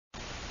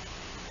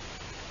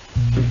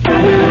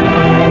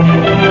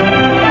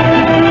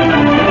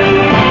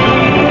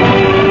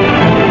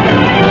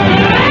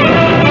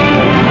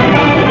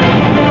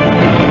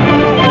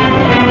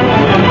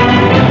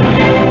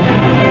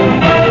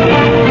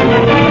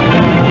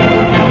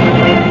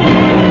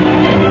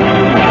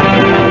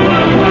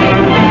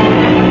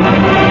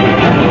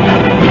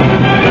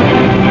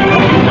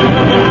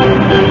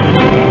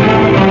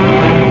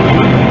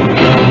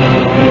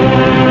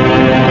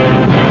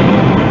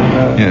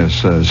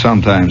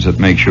sometimes it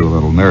makes you a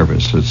little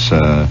nervous. We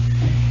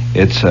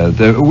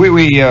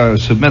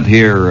submit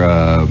here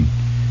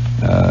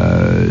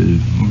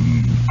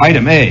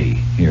item A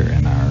here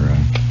in our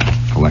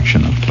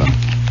collection of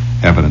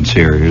evidence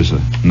here. Here's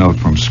a note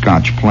from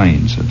Scotch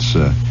Plains. It's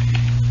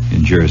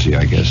in Jersey,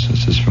 I guess.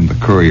 This is from the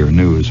Courier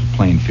News of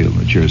Plainfield,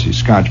 New Jersey.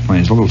 Scotch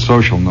Plains, little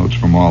social notes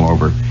from all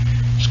over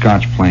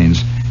Scotch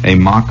Plains. A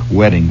mock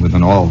wedding with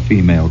an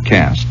all-female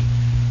cast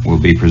will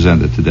be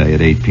presented today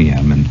at 8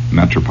 p.m. in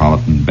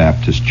Metropolitan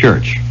Baptist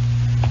Church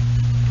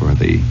for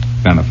the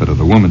benefit of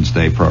the Women's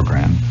Day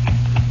program.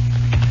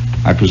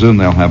 I presume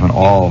they'll have an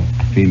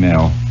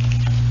all-female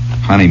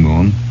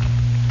honeymoon,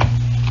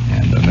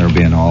 and then there'll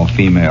be an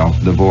all-female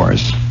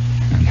divorce. I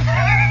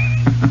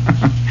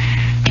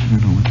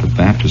don't know what the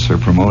Baptists are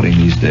promoting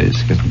these days.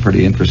 It's getting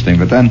pretty interesting.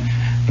 But then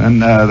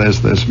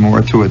there's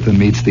more to it than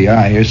meets the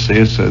eye.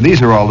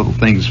 These are all little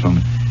things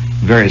from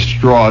various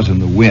straws in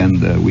the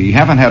wind. We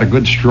haven't had a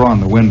good straw in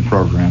the wind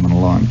program in a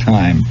long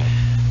time.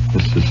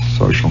 This is a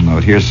social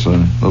note. Here's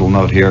a little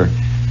note here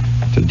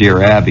to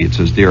Dear Abby. It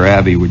says, Dear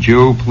Abby, would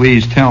you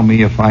please tell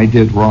me if I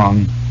did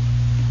wrong?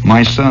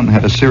 My son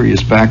had a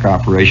serious back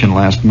operation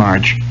last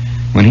March.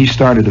 When he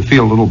started to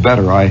feel a little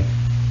better, I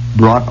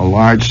brought a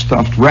large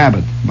stuffed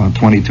rabbit, about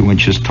 22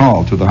 inches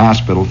tall, to the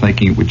hospital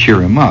thinking it would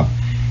cheer him up,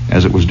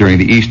 as it was during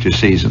the Easter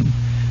season.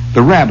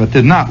 The rabbit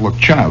did not look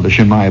childish,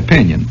 in my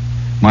opinion.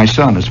 My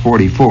son is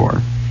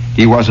 44.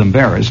 He was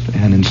embarrassed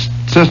and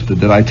insisted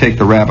that I take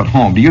the rabbit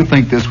home. Do you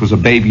think this was a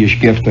babyish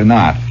gift or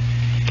not?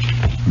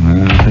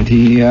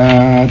 Gee,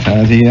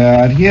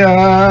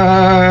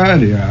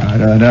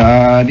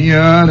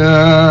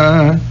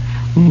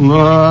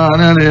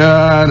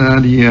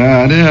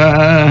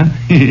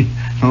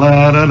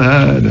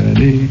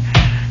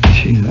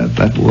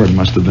 that word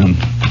must have been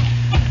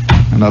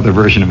another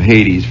version of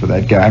Hades for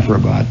that guy for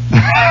about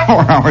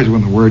 4 hours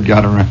when the word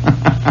got around.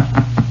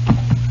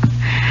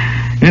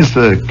 It's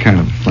a kind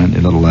of friendly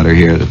little letter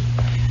here that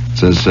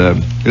says,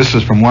 this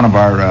is from one of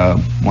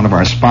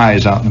our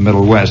spies out in the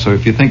Middle West. So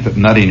if you think that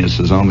nuttiness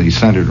is only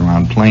centered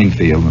around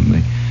Plainfield and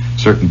the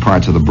certain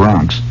parts of the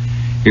Bronx,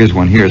 here's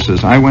one here. It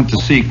says, I went to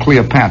see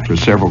Cleopatra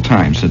several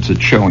times since its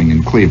showing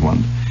in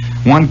Cleveland.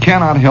 One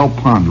cannot help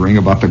pondering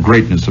about the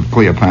greatness of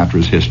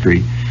Cleopatra's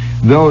history.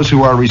 Those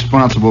who are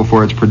responsible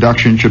for its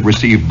production should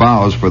receive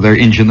bows for their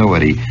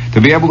ingenuity. To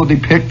be able to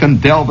depict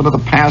and delve into the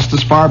past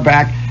as far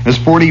back as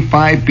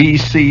 45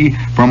 B.C.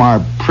 from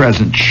our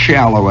present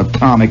shallow,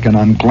 atomic, and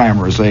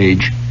unglamorous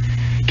age.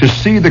 To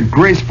see the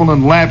graceful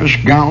and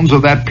lavish gowns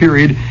of that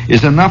period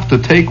is enough to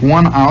take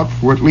one out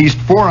for at least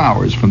 4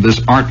 hours from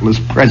this artless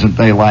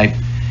present-day life.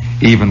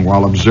 Even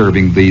while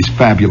observing these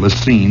fabulous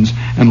scenes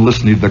and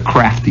listening to the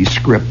crafty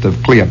script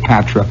of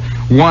Cleopatra,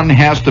 one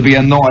has to be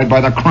annoyed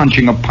by the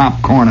crunching of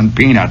popcorn and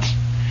peanuts.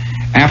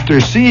 After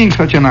seeing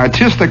such an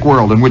artistic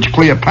world in which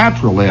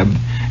Cleopatra lived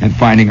and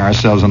finding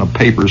ourselves in a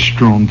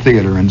paper-strewn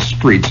theater and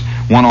streets,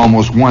 one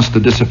almost wants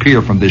to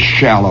disappear from this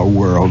shallow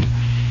world.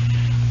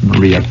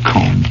 Maria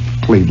Cone,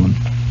 Cleveland.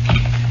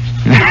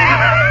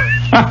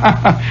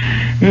 I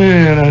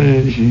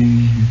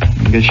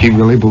guess she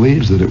really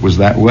believes that it was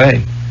that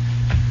way.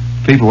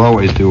 People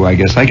always do, I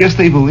guess. I guess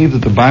they believe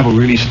that the Bible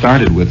really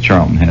started with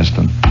Charlton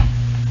Heston.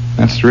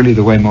 That's really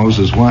the way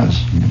Moses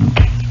was, you know.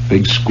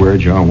 Big square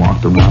jaw,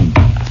 walked around,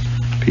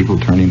 people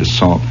turning to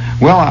salt.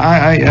 Well,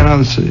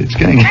 it's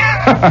getting,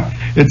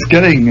 it's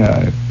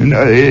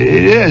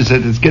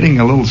getting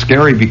a little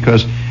scary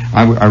because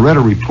I read a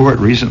report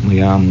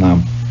recently on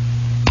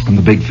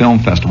the big film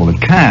festival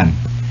at Cannes,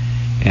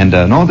 and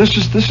this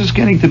is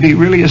getting to be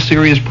really a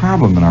serious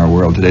problem in our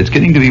world today. It's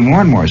getting to be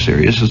more and more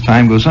serious as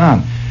time goes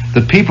on.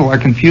 That people are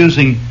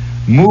confusing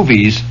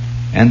movies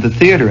and the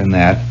theater in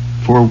that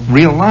for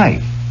real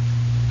life.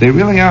 They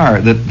really are.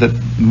 That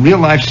real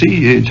life.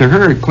 See, to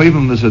her,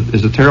 Cleveland is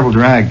a terrible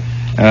drag.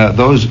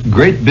 Those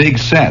great big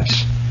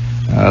sets,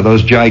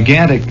 those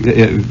gigantic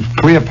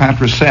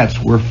Cleopatra sets,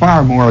 were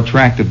far more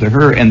attractive to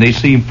her, and they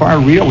seem far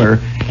realer,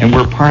 and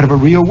were part of a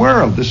real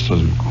world. This is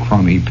a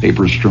crummy,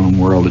 paper-strewn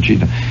world that she.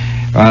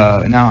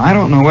 Now, I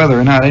don't know whether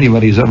or not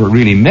anybody's ever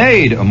really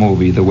made a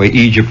movie the way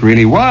Egypt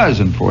really was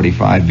in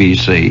 45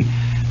 B.C.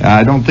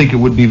 I don't think it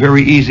would be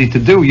very easy to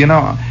do. You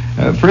know,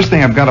 first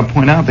thing I've got to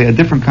point out, they had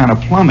different kind of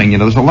plumbing. You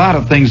know, there's a lot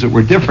of things that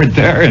were different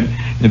there in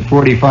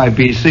 45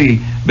 B.C.,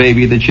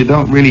 baby, that you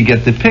don't really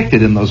get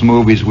depicted in those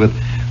movies with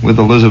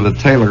Elizabeth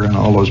Taylor and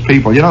all those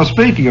people. You know,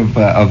 speaking of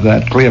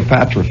that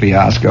Cleopatra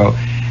fiasco,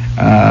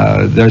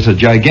 there's a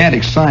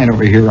gigantic sign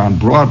over here on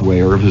Broadway,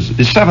 or it's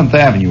 7th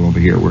Avenue over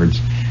here where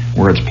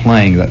it's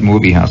playing, that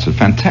movie house. A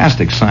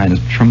fantastic sign.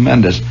 It's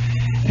tremendous.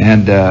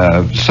 And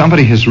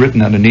somebody has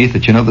written underneath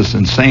it, you know, this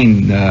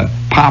insane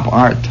pop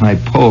art type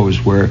pose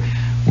where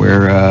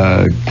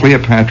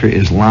Cleopatra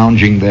is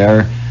lounging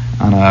there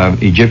on a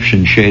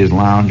Egyptian chaise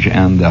lounge,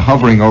 and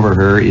hovering over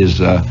her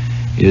is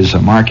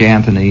Mark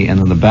Antony, and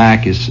in the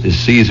back is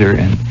Caesar,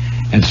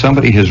 and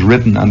somebody has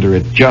written under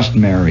it, "Just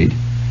married,"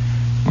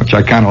 which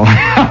I kind of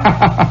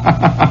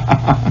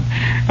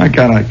I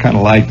kind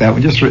of like that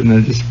one. Just written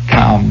a just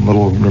calm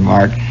little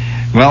remark.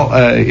 Well,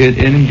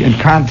 in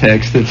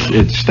context,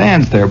 it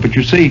stands there. But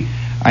you see,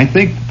 I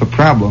think the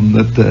problem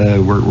that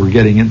we're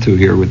getting into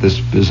here with this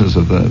business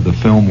of the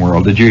film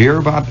world. Did you hear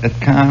about at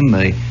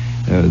Cannes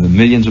the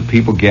millions of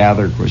people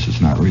gather? Of course,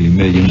 it's not really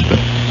millions, but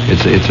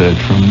it's a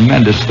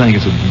tremendous thing.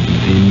 It's an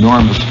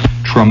enormous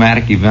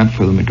traumatic event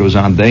for them. It goes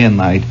on day and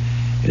night.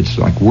 It's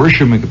like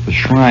worshiping at the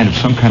shrine of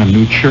some kind of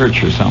new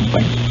church or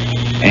something.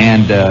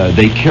 And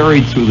they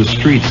carried through the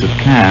streets of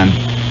Cannes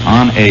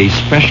on a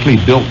specially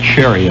built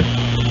chariot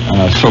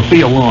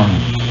Sophia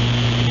Loren,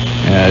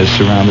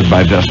 surrounded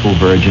by Vestal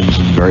virgins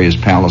and various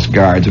palace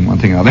guards and one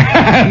thing or other.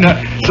 And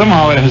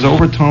somehow it has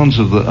overtones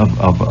of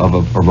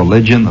a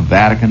religion, the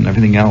Vatican, and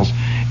everything else.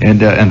 And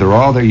they're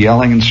all there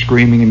yelling and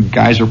screaming, and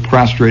guys are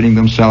prostrating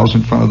themselves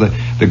in front of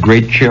the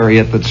great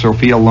chariot that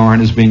Sophia Loren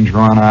is being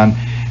drawn on.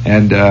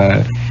 And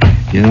I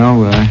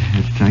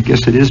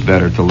guess it is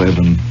better to live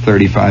in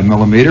 35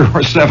 millimeter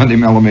or 70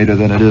 millimeter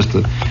than it is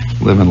to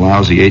live in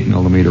lousy 8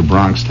 millimeter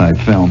Bronx type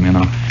film,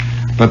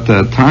 But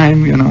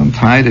time,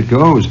 tide it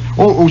goes.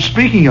 Oh,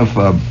 speaking of,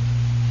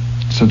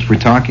 since we're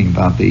talking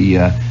about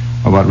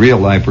about real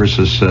life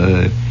versus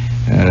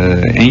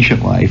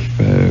ancient life,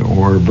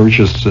 or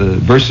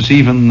versus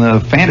even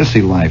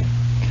fantasy life,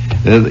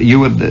 you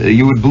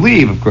would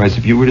believe, of course,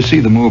 if you were to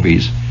see the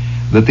movies,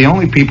 that the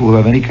only people who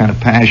have any kind of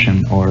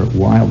passion or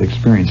wild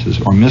experiences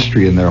or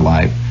mystery in their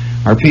life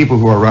are people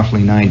who are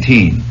roughly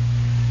 19.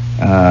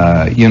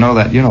 You know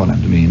what I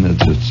mean.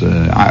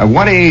 At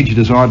what age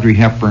does Audrey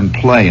Hepburn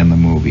play in the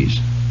movies?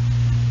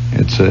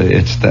 It's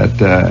that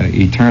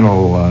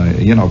eternal,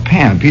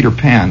 Peter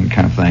Pan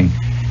kind of thing.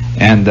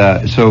 And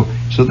so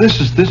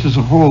this is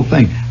a whole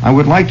thing. I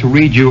would like to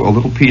read you a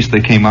little piece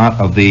that came out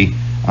of the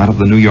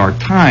New York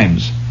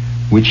Times,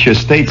 which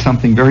states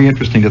something very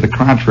interesting to the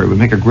contrary. It would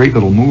make a great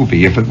little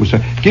movie if it was.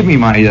 Give me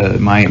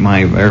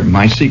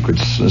my secret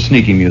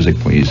sneaky music,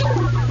 please.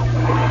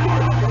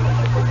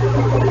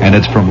 And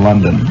it's from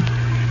London.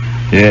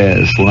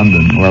 Yes,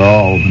 London, where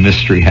all the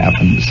mystery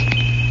happens,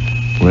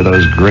 where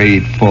those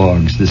great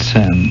fogs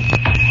descend,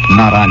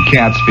 not on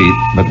cat's feet,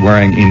 but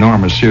wearing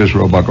enormous Sears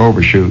Roebuck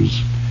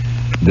overshoes,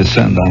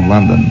 descend on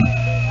London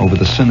over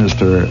the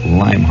sinister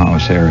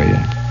Limehouse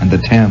area and the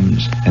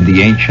Thames and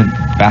the ancient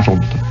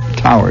battled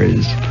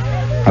towers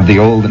of the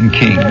olden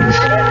kings.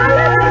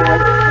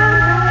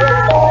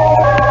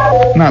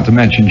 Not to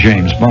mention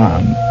James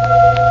Bond.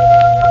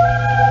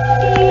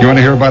 You want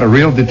to hear about a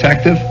real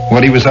detective?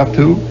 What he was up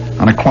to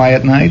on a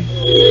quiet night?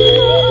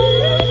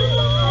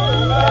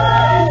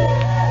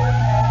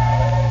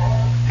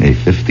 A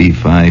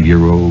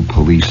 55-year-old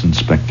police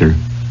inspector,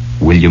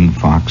 William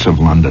Fox of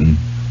London,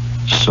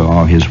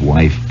 saw his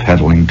wife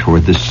pedaling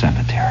toward the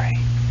cemetery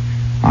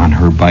on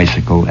her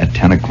bicycle at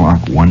 10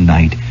 o'clock one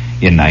night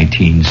in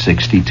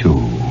 1962.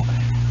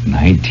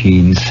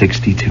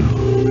 1962.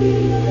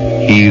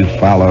 He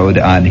followed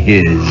on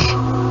his.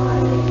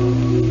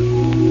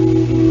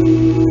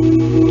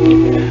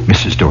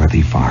 Mrs.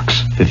 Dorothy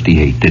Fox,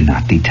 58, did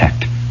not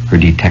detect her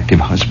detective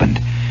husband.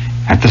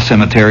 At the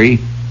cemetery,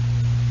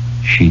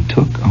 she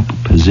took up a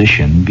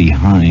position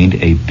behind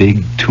a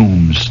big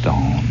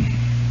tombstone.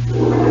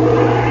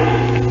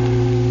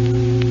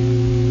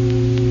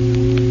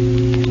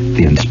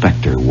 The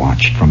inspector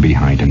watched from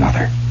behind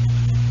another.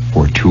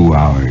 For 2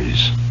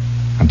 hours,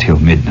 until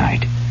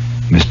midnight,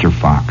 Mr.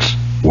 Fox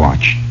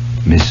watched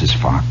Mrs.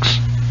 Fox,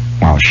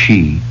 while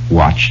she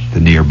watched the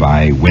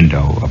nearby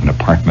window of an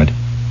apartment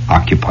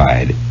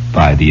occupied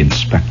by the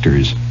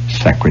inspector's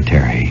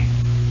secretary.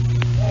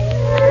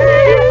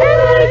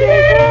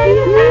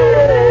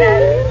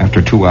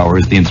 After 2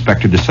 hours, the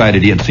inspector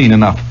decided he had seen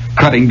enough.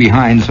 Cutting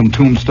behind some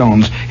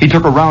tombstones, he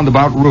took a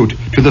roundabout route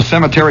to the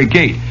cemetery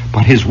gate,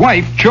 but his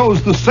wife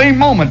chose the same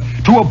moment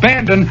to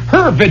abandon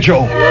her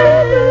vigil.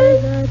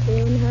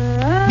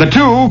 The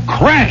two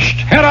crashed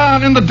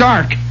head-on in the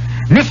dark.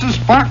 Mrs.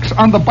 Fox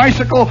on the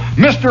bicycle,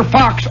 Mr.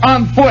 Fox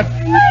on foot.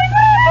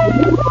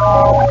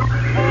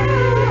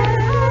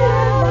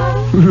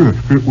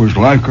 It was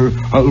like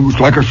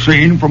a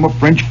scene from a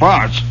French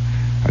farce,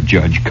 a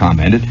judge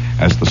commented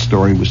as the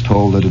story was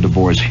told at a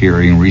divorce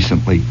hearing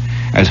recently.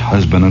 As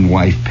husband and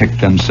wife picked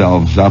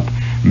themselves up,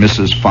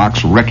 Mrs.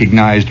 Fox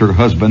recognized her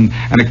husband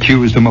and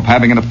accused him of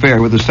having an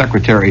affair with the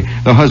secretary.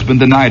 The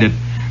husband denied it.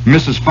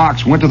 Mrs.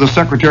 Fox went to the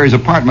secretary's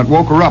apartment,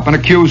 woke her up, and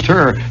accused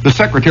her. The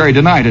secretary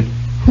denied it.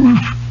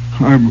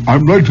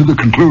 I'm led to the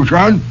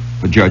conclusion,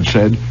 the judge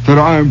said, that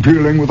I am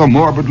dealing with a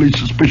morbidly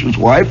suspicious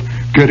wife,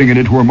 getting it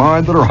into her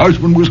mind that her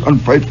husband was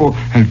unfaithful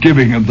and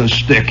giving him the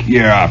stick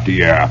year after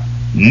year,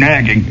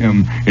 nagging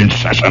him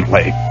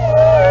incessantly.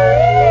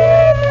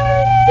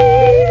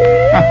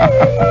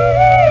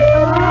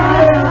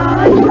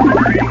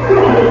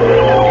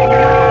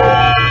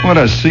 What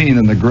a scene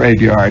in the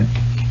graveyard.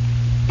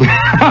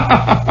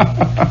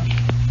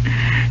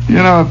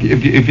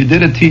 If you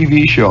did a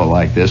TV show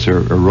like this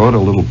or wrote a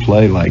little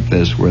play like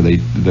this where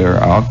they're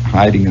out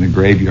hiding in a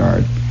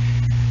graveyard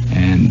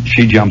and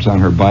she jumps on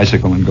her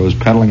bicycle and goes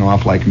pedaling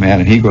off like mad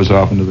and he goes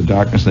off into the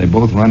darkness and they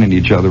both run into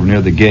each other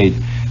near the gate,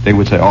 they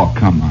would say, "Oh,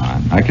 come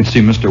on." I could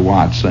see Mr.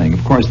 Watts saying,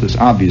 "Of course, this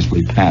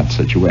obviously Pat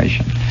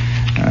situation.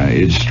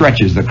 It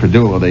stretches the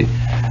credulity."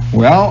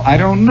 Well, I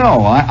don't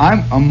know.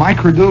 My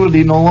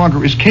credulity no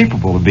longer is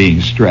capable of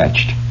being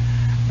stretched.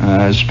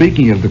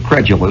 Speaking of the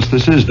credulous,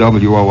 this is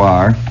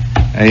WOR,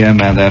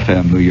 AM and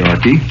FM New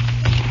Yorkie.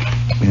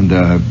 And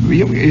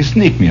you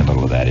sneak me a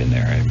little of that in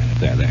there. A minute.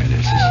 There it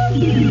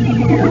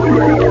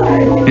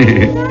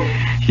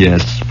is.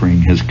 Yes,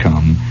 spring has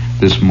come.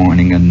 This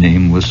morning a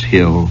nameless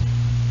hill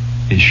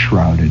is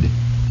shrouded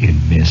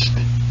in mist.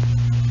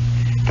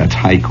 That's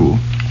haiku.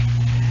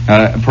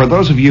 For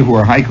those of you who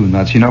are haiku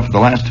nuts, you know, for the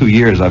last 2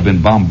 years I've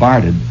been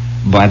bombarded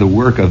by the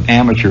work of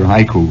amateur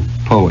haiku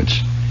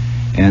poets.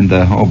 And,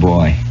 oh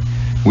boy,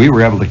 we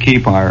were able to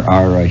keep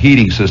our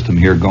heating system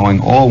here going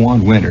all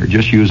one winter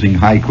just using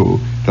haiku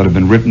that have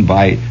been written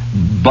by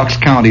Bucks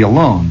County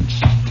alone.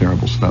 It's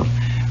terrible stuff.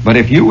 But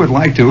if you would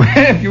like to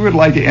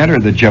enter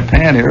the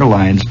Japan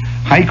Airlines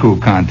haiku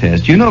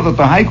contest, you know that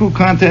the haiku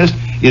contest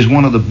is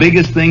one of the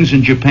biggest things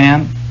in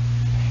Japan.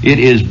 It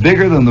is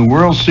bigger than the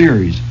World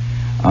Series.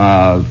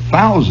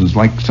 Thousands,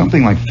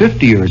 something like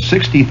 50 or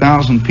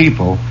 60,000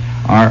 people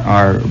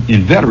are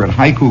inveterate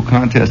haiku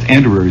contest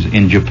enterers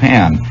in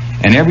Japan.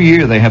 And every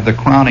year they have the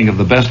crowning of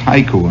the best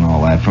haiku and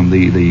all that from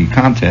the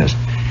contest.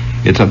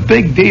 It's a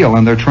big deal,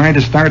 and they're trying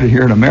to start it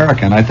here in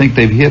America, and I think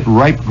they've hit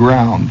ripe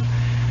ground.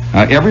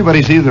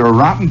 Everybody's either a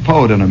rotten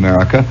poet in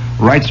America,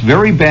 writes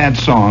very bad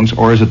songs,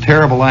 or is a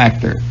terrible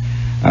actor.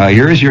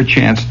 Here is your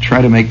chance to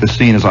try to make the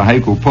scene as a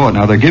haiku poet.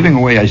 Now, they're giving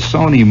away a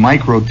Sony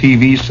micro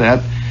TV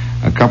set,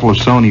 a couple of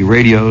Sony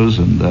radios,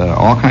 and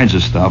all kinds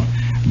of stuff.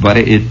 But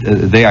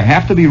they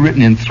have to be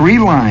written in 3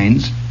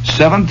 lines,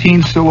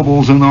 17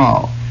 syllables in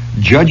all.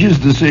 Judge's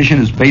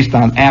decision is based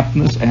on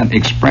aptness and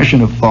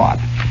expression of thought.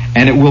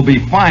 And it will be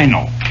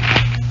final.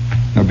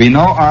 There'll be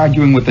no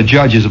arguing with the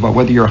judges about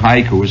whether your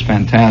haiku is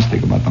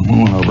fantastic about the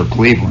moon over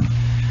Cleveland.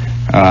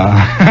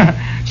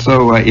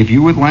 So if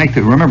you would like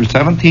to, remember,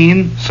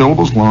 17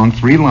 syllables long,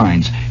 3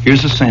 lines.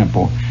 Here's a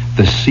sample.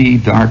 The sea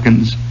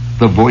darkens,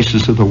 the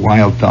voices of the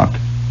wild duck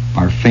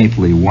are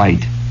faintly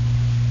white.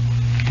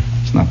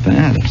 It's not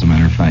bad, as a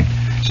matter of fact.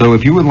 So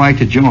if you would like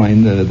to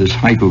join this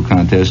haiku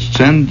contest,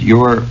 send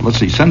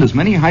as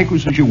many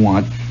haikus as you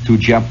want to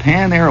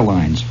Japan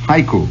Airlines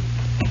Haiku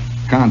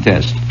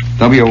Contest,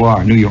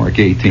 WOR, New York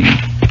 18.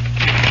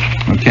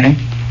 Okay?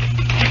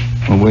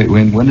 Well, wait,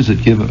 when does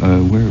it give,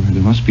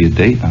 there must be a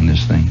date on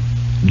this thing.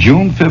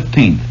 June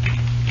 15th.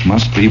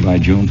 Must be by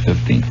June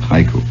 15th,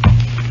 haiku.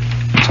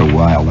 That's a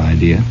wild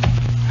idea.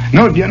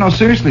 No,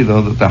 seriously,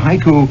 though, that the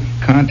haiku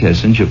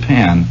contests in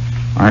Japan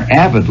are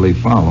avidly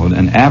followed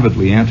and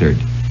avidly entered.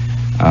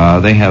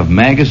 They have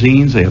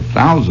magazines, they have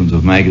thousands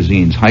of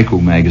magazines,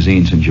 haiku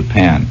magazines in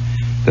Japan,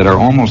 that are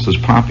almost as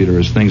popular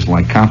as things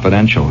like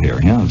Confidential here.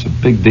 Yeah, it's a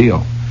big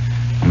deal.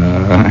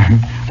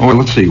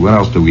 Let's see, what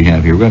else do we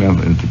have here? We have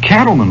the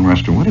Cattleman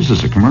Restaurant. What is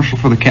this, a commercial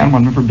for the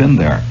Cattleman? I've never been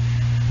there.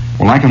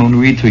 Well, I can only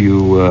read to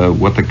you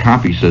what the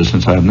copy says,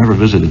 since I have never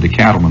visited the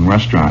Cattleman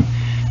Restaurant.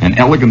 An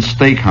elegant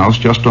steakhouse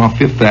just off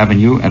 5th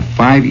Avenue at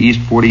 5 East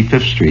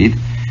 45th Street.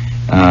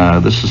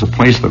 This is a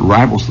place that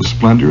rivals the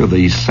splendor of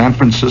the San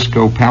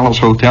Francisco Palace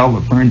Hotel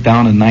that burned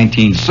down in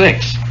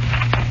 1906.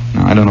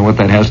 Now, I don't know what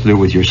that has to do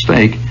with your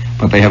steak,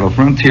 but they have a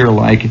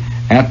frontier-like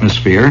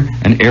atmosphere.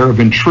 An air of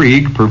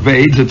intrigue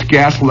pervades its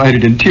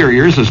gas-lighted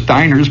interiors as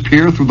diners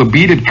peer through the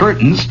beaded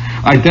curtains,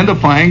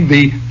 identifying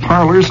the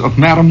parlors of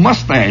Madame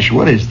Mustache.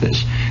 What is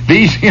this?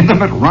 These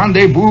intimate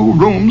rendezvous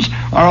rooms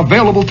are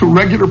available to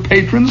regular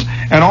patrons,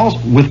 and also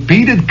with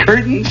beaded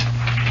curtains.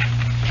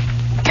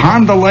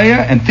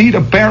 Tondalea and Theta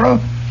Barra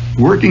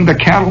working the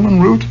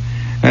cattleman route.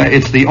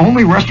 It's the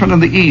only restaurant in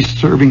the East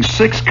serving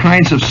 6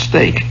 kinds of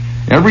steak.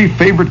 Every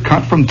favorite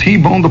cut from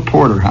T-bone to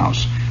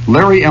porterhouse.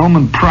 Larry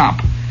Elman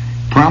Prop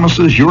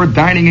promises your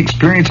dining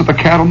experience at the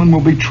Cattleman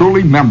will be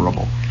truly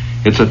memorable.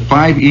 It's at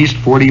 5 East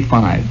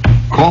 45.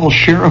 Call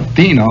Sheriff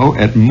Dino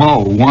at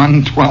Mo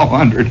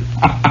 1-1200.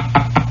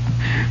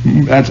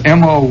 That's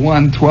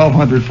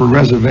MO1-1200 for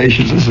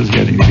reservations. This is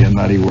getting to be a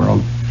nutty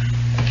world.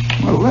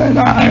 Well,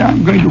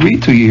 I'm going to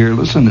read to you here.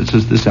 Listen, it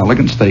says this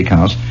elegant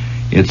steakhouse.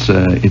 It's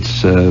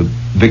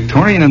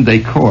Victorian in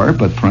decor,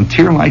 but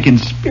frontier-like in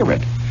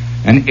spirit.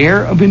 An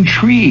air of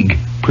intrigue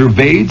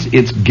pervades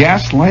its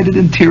gas-lighted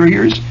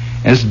interiors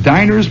as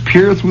diners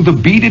peer through the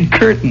beaded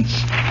curtains.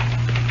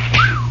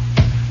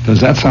 Does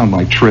that sound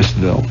like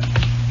Tristville?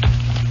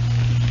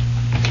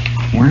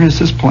 Where is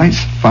this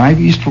place? 5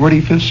 East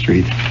 45th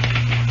Street.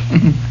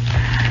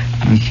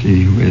 Let's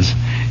see who is.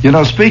 You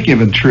know, speaking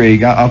of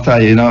intrigue, I'll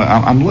tell you,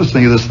 I'm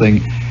listening to this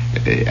thing.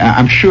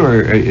 I'm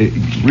sure,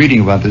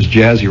 reading about this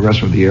jazzy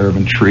restaurant with the air of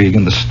intrigue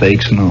and the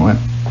steaks and all that,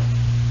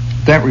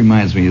 that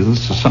reminds me,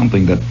 this is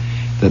something that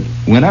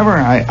whenever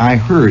I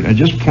heard, and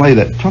just play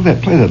that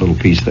little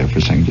piece there for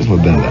a second, just a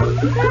little bit of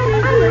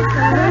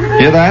that.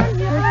 Hear that?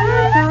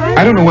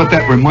 I don't know what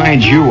that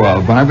reminds you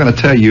of, but I'm going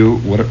to tell you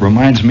what it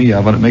reminds me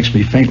of, and it makes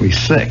me faintly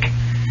sick.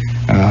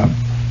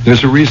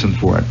 There's a reason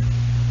for it.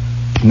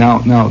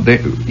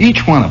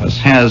 Each one of us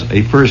has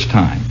a first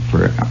time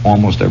for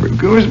almost every.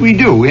 Because we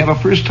do. We have a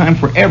first time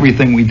for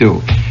everything we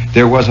do.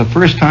 There was a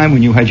first time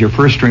when you had your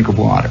first drink of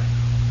water.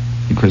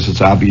 Because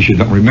it's obvious you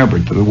don't remember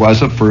it, but there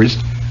was a first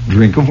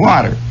drink of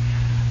water.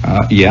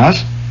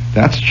 Yes,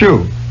 that's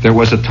true. There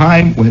was a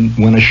time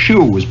when a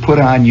shoe was put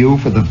on you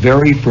for the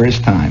very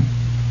first time.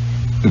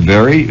 The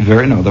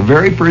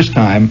very first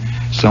time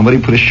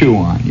somebody put a shoe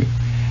on you.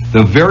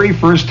 The very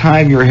first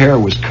time your hair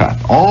was cut.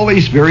 All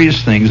these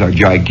various things are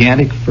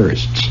gigantic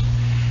firsts.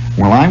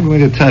 Well, I'm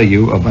going to tell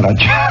you about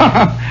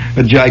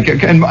a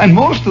gigantic... And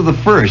most of the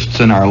firsts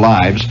in our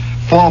lives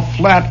fall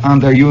flat on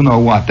their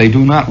you-know-what. They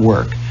do not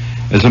work.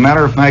 As a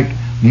matter of fact,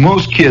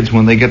 most kids,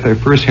 when they get their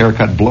first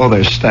haircut, blow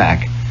their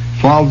stack,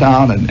 fall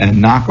down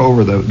and knock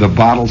over the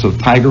bottles of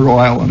Tiger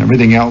Oil and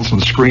everything else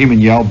and scream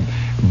and yell.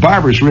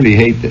 Barbers really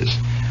hate this.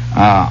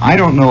 I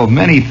don't know of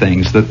many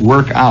things that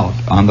work out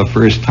on the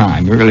first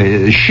time.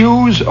 Really,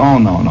 shoes, oh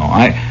no.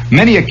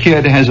 Many a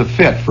kid has a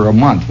fit for a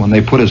month when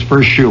they put his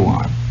first shoe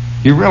on.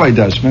 He really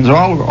does. Spends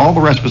all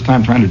the rest of his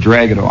time trying to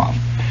drag it off.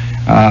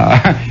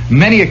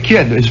 Many a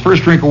kid, his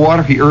first drink of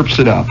water, he erps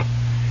it up.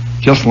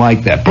 Just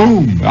like that.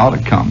 Boom, out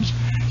it comes.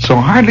 So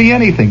hardly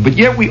anything. But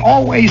yet we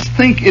always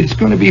think it's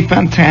going to be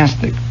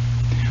fantastic.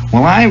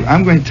 Well,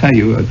 I'm going to tell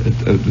you a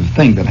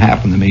thing that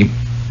happened to me,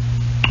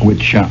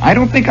 which I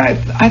don't think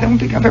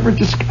I've ever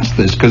discussed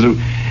this, because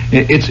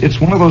it's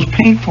one of those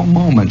painful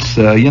moments.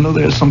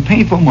 There's some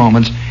painful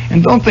moments,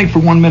 and don't think for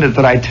 1 minute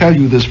that I tell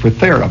you this for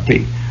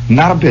therapy.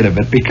 Not a bit of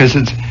it, because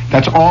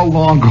that's all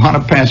long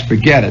gone past.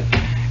 Forget it.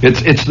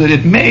 It's that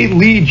it may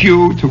lead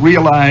you to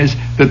realize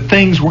that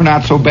things were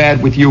not so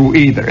bad with you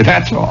either.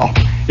 That's all.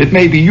 It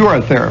may be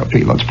your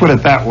therapy. Let's put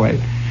it that way.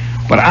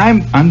 But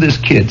I'm this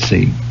kid.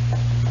 See,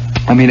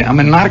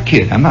 I'm not a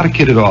kid. I'm not a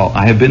kid at all.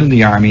 I have been in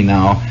the Army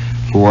now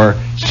for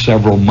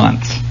several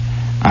months.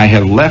 I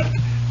have left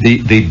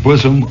the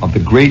bosom of the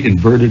great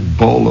inverted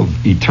bowl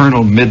of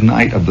eternal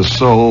midnight of the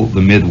soul,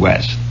 the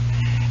Midwest.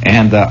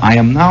 And I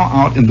am now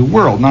out in the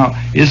world. Now,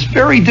 it's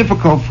very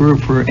difficult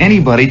for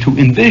anybody to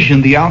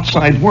envision the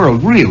outside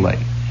world, really.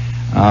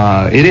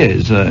 It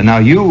is. Now,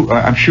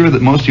 I'm sure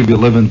that most of you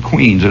live in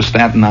Queens or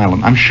Staten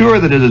Island. I'm sure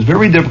that it is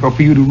very difficult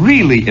for you to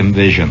really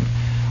envision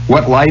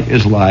what life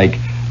is like,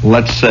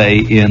 let's say,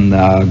 in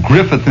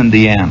Griffith,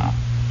 Indiana.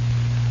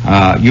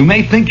 You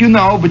may think you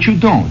know, but you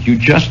don't. You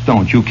just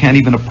don't. You can't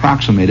even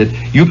approximate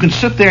it. You can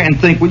sit there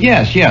and think, well,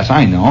 yes,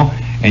 I know.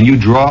 And you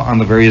draw on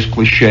the various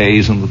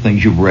cliches and the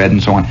things you've read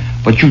and so on,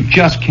 but you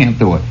just can't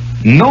do it.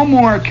 No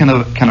more can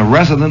a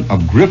resident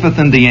of Griffith,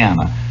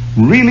 Indiana,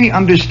 really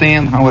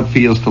understand how it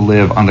feels to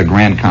live on the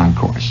Grand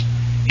Concourse.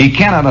 He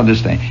cannot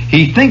understand.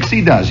 He thinks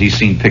he does. He's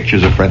seen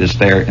pictures of Fred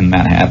Astaire in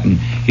Manhattan.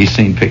 He's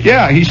seen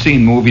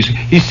movies.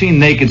 He's seen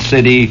Naked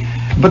City.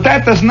 But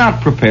that does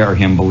not prepare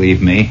him, believe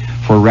me,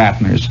 for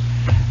Ratner's.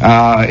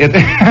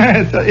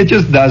 It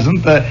just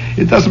doesn't.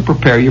 It doesn't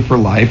prepare you for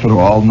life at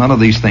all. None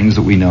of these things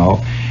that we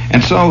know.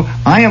 And so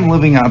I am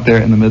living out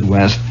there in the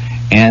Midwest,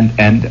 and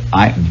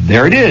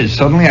there it is.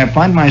 Suddenly I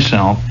find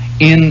myself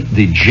in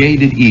the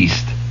jaded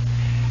East.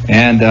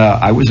 And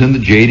I was in the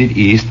jaded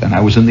East, and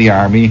I was in the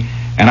Army,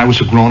 and I was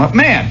a grown-up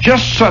man,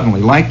 just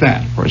suddenly, like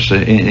that. Of course,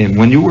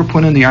 when you were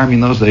put in the Army in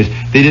those days,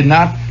 they did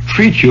not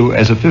treat you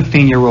as a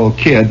 15-year-old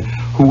kid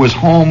who was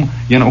home,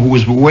 who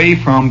was away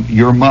from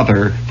your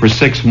mother for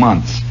 6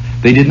 months.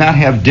 They did not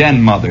have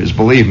den mothers,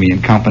 believe me,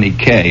 in Company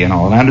K and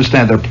all. And I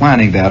understand they're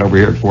planning that over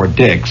here at Fort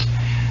Dix.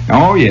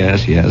 Oh,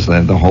 yes,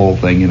 the whole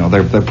thing,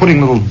 they're putting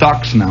little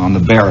ducks now in the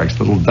barracks,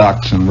 little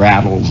ducks and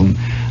rattles and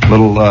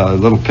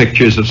little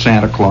pictures of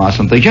Santa Claus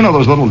and things.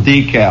 Those little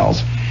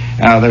decals.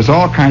 There's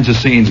all kinds of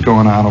scenes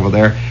going on over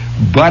there.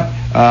 But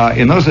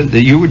in those,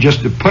 you would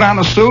just put on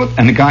a suit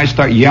and the guys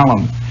start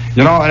yelling.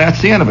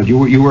 That's the end of it.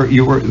 You were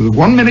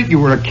 1 minute you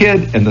were a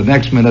kid, and the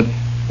next minute,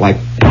 like,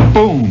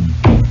 boom,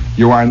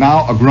 you are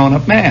now a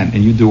grown-up man,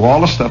 and you do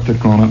all the stuff that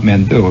grown-up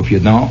men do. If you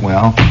don't,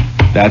 well,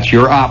 that's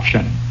your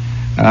option.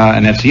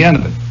 And that's the end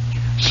of it.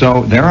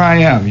 So there I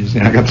am. You see,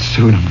 I got the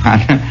suit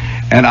on,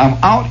 and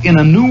I'm out in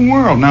a new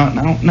world.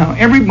 Now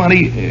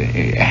everybody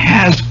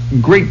has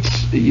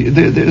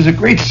there's a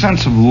great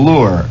sense of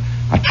lure,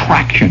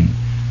 attraction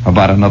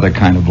about another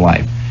kind of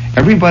life.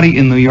 Everybody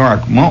in New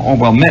York,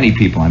 many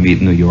people I meet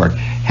in New York,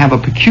 have a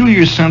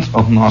peculiar sense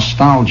of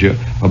nostalgia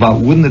about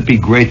wouldn't it be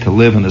great to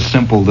live in a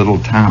simple little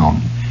town,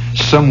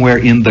 somewhere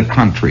in the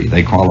country.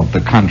 They call it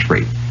the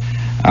country.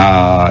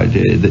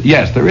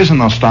 Yes, there is a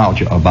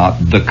nostalgia about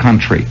the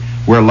country,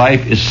 where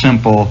life is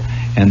simple,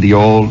 and the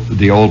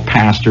old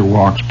pastor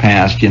walks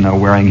past,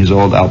 wearing his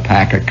old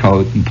alpaca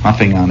coat and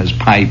puffing on his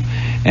pipe,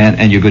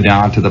 and you go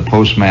down to the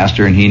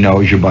postmaster, and he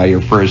knows you by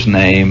your first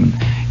name,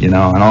 and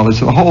all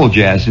this, the whole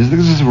jazz. This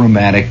is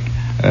romantic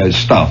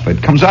stuff.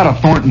 It comes out of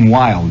Thornton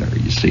Wilder,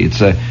 you see.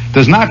 It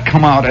does not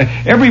come out.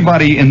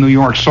 Everybody in New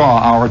York saw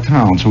Our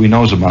Town, so he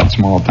knows about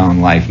small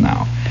town life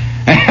now.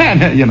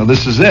 And,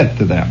 this is it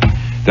to them.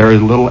 There are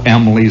little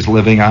Emilys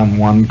living on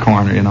one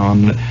corner, and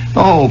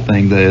the whole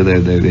thing.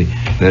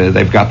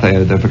 They've got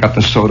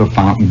the soda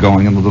fountain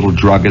going, and the little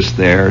druggist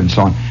there, and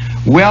so on.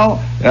 Well,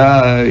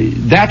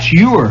 that's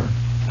your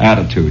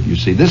attitude, you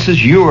see. This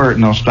is your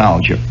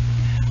nostalgia.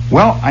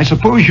 Well, I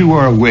suppose you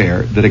are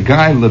aware that a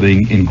guy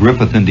living in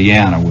Griffith,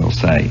 Indiana, we'll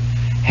say,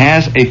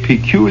 has a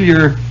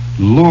peculiar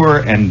lure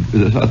and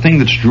a thing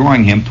that's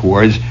drawing him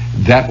towards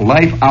that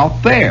life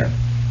out there,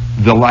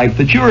 the life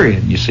that you're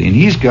in, you see. And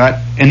he's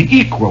got an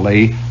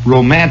equally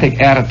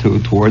romantic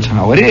attitude towards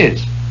how it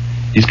is.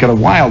 He's got a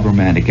wild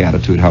romantic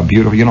attitude, how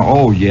beautiful,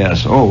 oh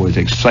yes, it's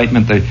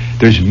excitement.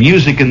 There's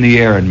music in the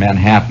air in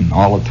Manhattan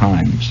all the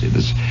time, you see,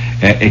 this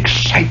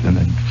excitement,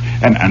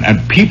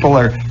 and people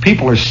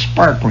are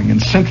sparkling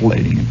and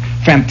scintillating, and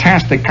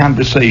fantastic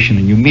conversation,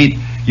 and you meet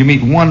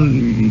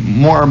one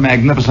more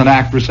magnificent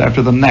actress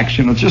after the next,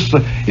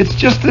 it's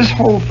just this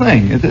whole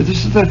thing.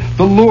 This is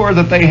the lure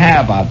that they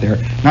have out there.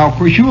 Now, of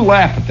course, you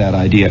laugh at that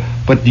idea,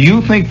 but do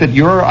you think that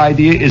your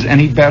idea is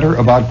any better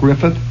about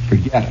Griffith?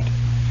 Forget it.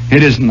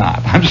 It is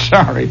not. I'm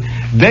sorry.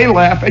 They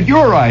laugh at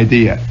your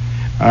idea.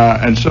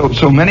 And so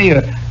many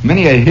a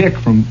hick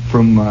from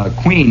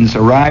Queens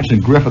arrives in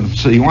Griffith and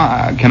says,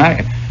 can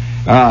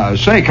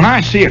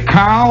I see a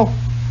cow?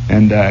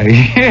 And,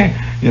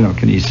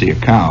 can you see a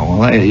cow?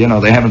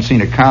 Well, they haven't seen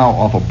a cow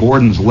off of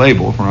Borden's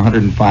label for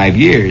 105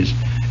 years.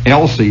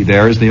 Elsie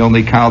there is the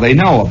only cow they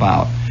know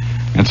about.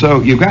 And so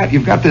you've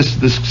got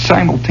this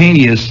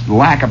simultaneous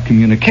lack of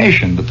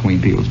communication between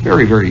people. It's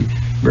very, very,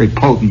 very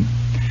potent.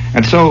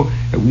 And so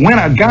when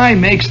a guy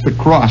makes the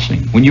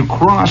crossing, when you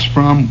cross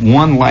from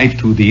one life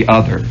to the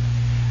other,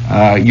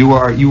 you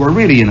are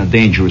really in a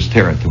dangerous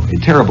territory, a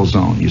terrible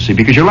zone, you see,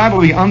 because you're liable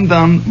to be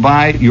undone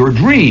by your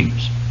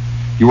dreams.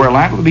 You are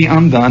liable to be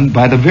undone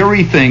by the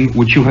very thing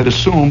which you had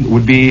assumed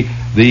would be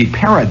the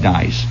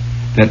paradise,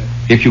 that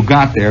if you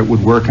got there, it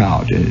would work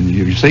out.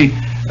 You see,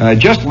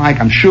 just like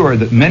I'm sure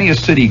that many a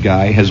city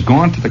guy has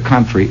gone to the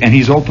country and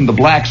he's opened a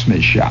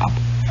blacksmith shop.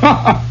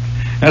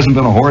 Hasn't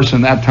been a horse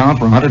in that town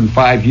for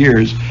 105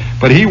 years,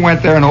 but he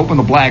went there and opened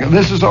the black.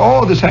 This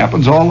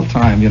happens all the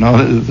time,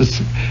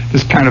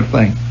 this kind of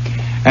thing.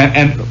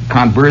 And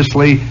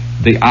conversely,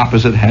 the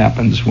opposite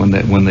happens when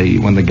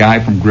the guy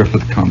from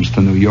Griffith comes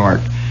to New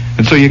York.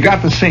 And so you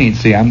got the scene.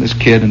 See, I'm this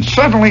kid, and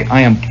suddenly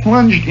I am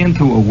plunged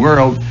into a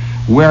world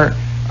where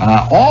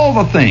all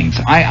the things,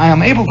 I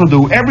am able to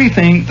do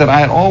everything that I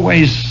had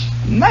always.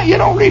 No, you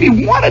don't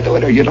really want to do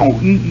it, or you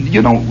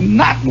don't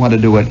not want to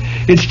do it.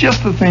 It's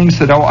just the things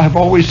that have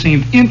always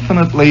seemed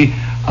infinitely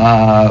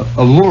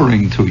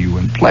alluring to you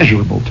and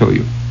pleasurable to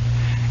you.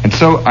 And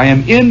so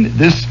I'm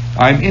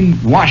in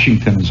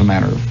Washington, as a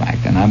matter of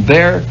fact, and I'm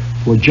there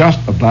for just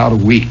about a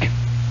week.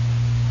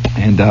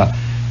 And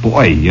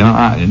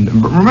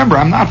remember,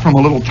 I'm not from a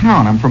little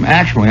town. I'm from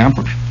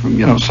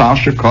South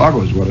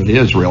Chicago is what it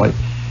is, really.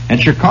 And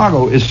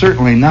Chicago is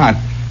certainly not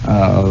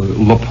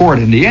LaPorte,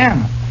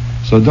 Indiana.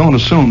 So don't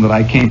assume that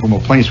I came from a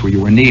place where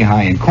you were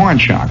knee-high in corn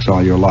shocks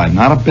all your life.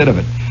 Not a bit of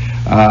it.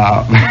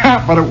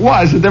 But it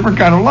was a different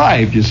kind of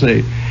life, you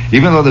see.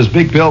 Even though there's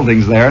big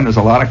buildings there and there's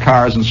a lot of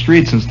cars and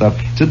streets and stuff,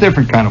 it's a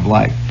different kind of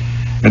life.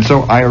 And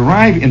so I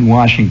arrive in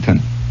Washington,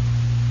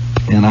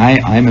 and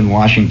I'm in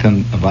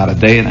Washington about a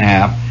day and a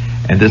half,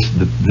 and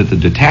the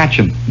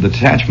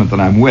detachment that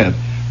I'm with,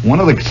 one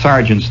of the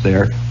sergeants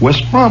there was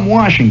from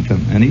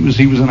Washington, and he was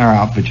in our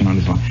outfit,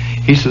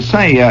 He says,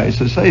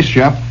 say,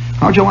 Shep,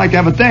 how'd you like to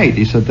have a date?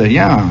 He said,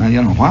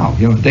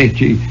 date,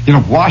 gee.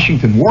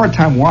 Washington,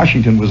 wartime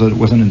Washington was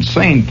an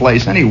insane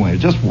place anyway,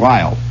 just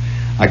wild.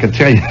 I can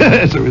tell you,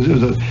 it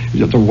was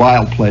just a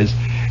wild place.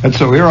 And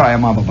so here I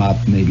am, I'm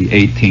about maybe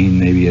 18,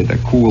 maybe at a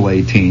cool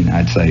 18,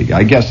 I'd say.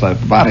 I guess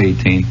about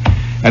 18.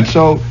 And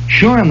so,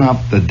 sure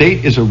enough, the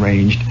date is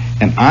arranged,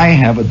 and I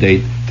have a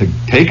date to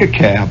take a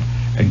cab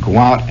and go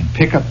out and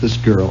pick up this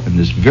girl in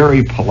this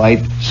very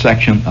polite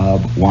section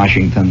of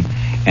Washington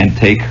and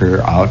take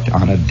her out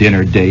on a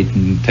dinner date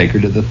and take her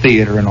to the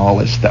theater and all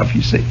this stuff,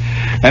 you see.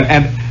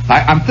 And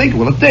I'm thinking,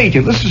 well, a date,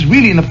 this is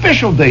really an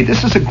official date.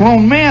 This is a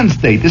grown man's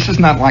date. This is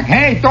not like,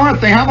 hey,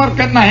 Dorothy, how about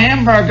getting a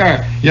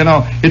hamburger?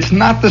 It's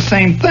not the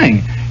same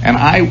thing. And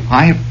I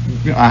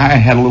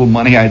had a little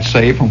money I'd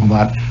saved from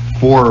about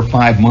 4 or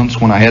 5 months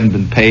when I hadn't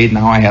been paid.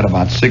 Now I had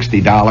about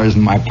 $60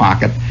 in my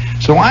pocket.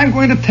 So I'm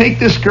going to take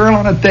this girl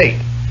on a date,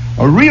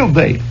 a real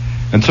date.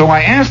 And so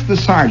I asked the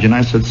sergeant,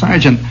 I said,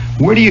 Sergeant,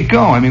 where do you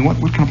go? I mean, what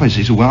kind of place?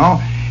 He said,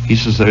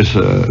 there's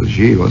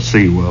let's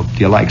see, well, do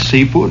you like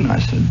seafood? And I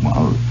said,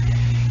 well,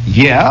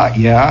 yeah,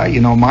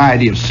 my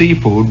idea of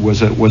seafood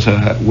was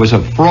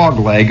a frog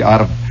leg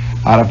out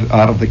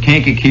of the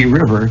Kankakee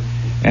River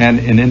and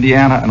in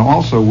Indiana, and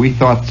also we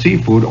thought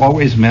seafood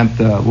always meant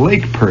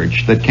lake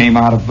perch that came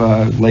out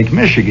of Lake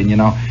Michigan,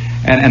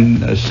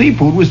 and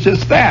seafood was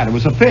just that, it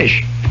was a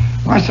fish.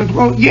 I said,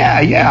 well,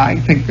 yeah, I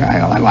think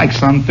I like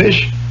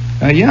sunfish.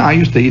 I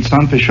used to eat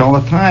sunfish all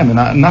the time,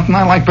 and nothing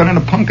I like better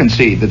than a pumpkin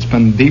seed that's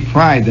been deep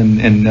fried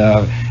in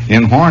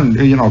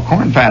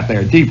corn fat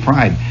there, deep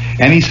fried.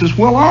 And he says,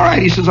 well, all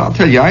right. He says, I'll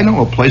tell you, I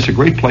know a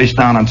great place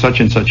down on such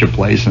and such a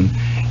place, and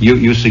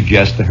you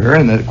suggest to her,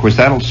 and of course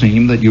that'll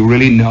seem that you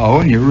really know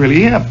and you're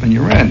really hip and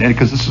you're in,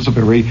 because this is a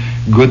very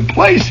good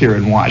place here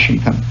in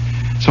Washington.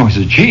 So I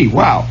said, gee,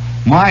 wow.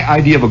 My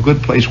idea of a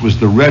good place was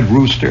the Red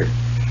Rooster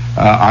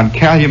on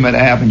Calumet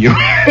Avenue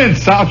in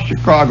South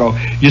Chicago.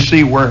 You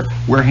see, where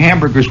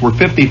hamburgers were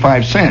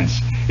 55 cents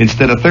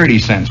instead of 30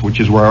 cents, which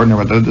is where I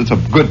never. That's a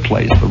good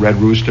place, the Red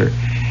Rooster.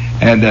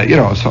 And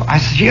so I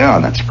said, yeah,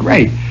 that's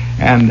great.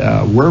 And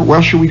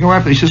where should we go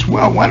after? He says,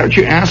 well, why don't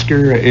you ask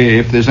her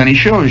if there's any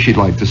shows she'd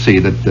like to see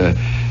that.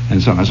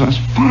 And so I said,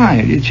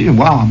 fine.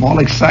 Wow, I'm all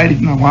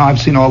excited. Wow, I've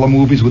seen all the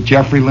movies with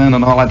Jeffrey Lynn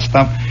and all that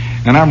stuff.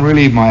 And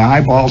my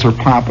eyeballs are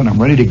popping.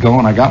 I'm ready to go.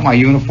 And I got my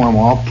uniform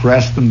all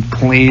pressed and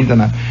cleaned.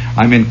 And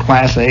I'm in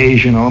Class A,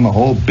 and the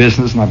whole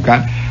business. And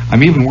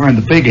I'm even wearing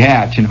the big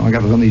hat. I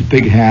got one of these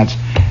big hats.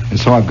 And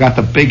so I've got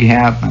the big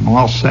hat. And I'm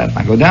all set. And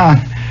I go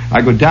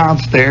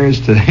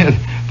downstairs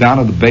down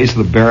to the base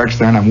of the barracks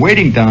there. And I'm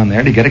waiting down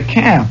there to get a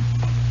cab.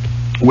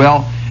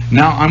 Well,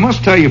 now, I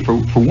must tell you, for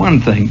one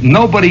thing,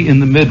 nobody in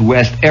the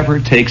Midwest ever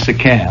takes a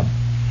cab.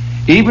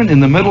 Even in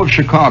the middle of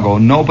Chicago,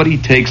 nobody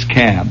takes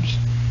cabs.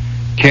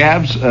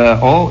 Cabs,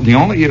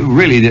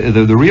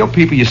 the real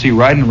people you see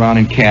riding around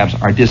in cabs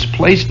are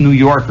displaced New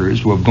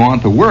Yorkers who have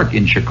gone to work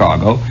in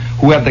Chicago,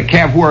 who have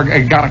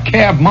got a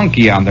cab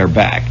monkey on their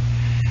back,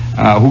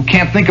 who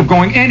can't think of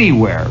going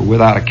anywhere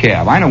without a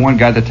cab. I know one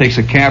guy that takes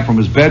a cab from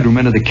his bedroom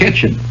into the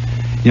kitchen.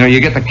 You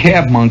get the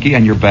cab monkey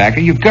on your back,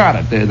 and you've got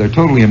it. They're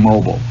totally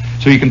immobile.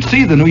 So you can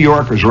see the New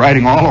Yorkers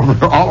riding all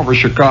over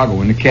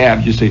Chicago in the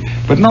cabs, you see.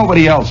 But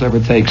nobody else ever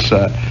takes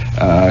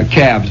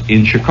cabs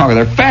in Chicago.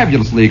 They're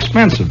fabulously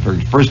expensive,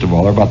 first of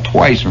all. They're about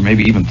twice or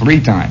maybe even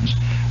 3 times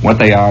what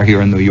they are here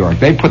in New York.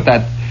 They put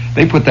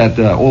that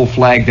old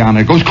flag down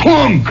and it goes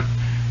clunk.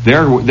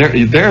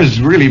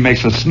 Theirs really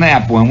makes a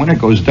snap when it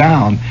goes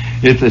down.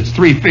 It's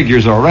 3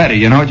 figures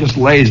already, it just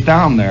lays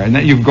down there. And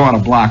then you've gone a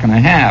block and a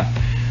half.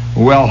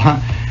 Well,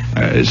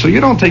 so you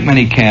don't take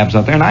many cabs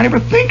out there, and I never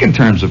think in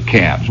terms of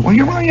cabs. Well,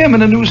 here I am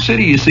in a new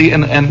city, you see,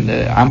 and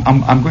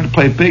I'm going to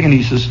play big, and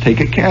he says, take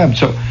a cab.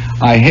 So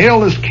I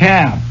hail this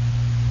cab.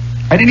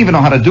 I didn't even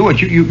know how to do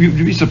it. You'd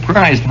be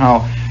surprised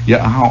how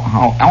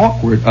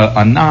awkward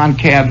a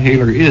non-cab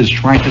hailer is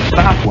trying to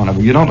stop one of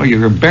them. You don't know,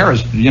 you're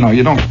embarrassed. You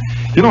don't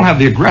have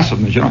the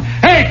aggressiveness.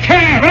 Hey,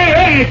 cab,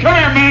 hey, come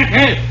here, man,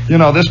 hey.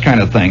 This kind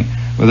of thing.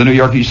 With a New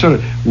Yorker, you sort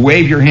of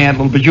wave your hand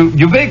a little bit.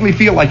 You vaguely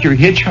feel like you're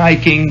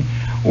hitchhiking,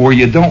 or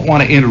you don't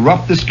want to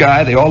interrupt this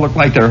guy. They all look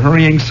like they're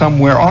hurrying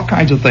somewhere, all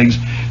kinds of things.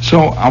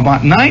 So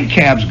about 9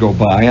 cabs go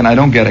by, and I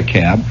don't get a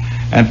cab.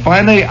 And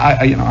finally,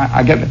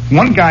 I get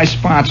one guy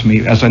spots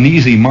me as an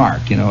easy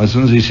mark. As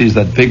soon as he sees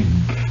that big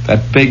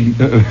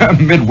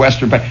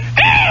Midwestern bag,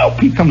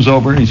 he comes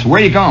over and he says,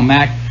 "Where you going,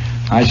 Mac?"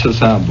 I says,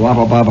 "Blah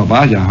blah blah blah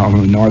blah,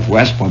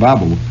 Northwest, blah blah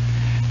blah."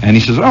 And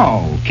he says,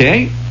 "Oh,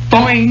 okay."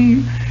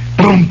 Boing.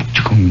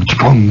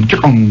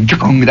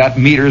 That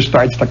meter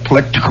starts to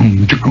click.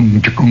 And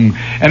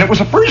it was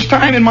the first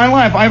time in my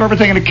life I've ever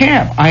taken a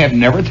cab. I had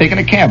never taken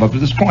a cab up to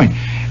this point.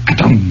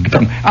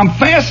 I'm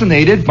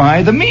fascinated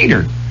by the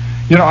meter.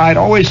 I'd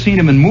always seen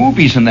them in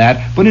movies and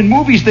that, but in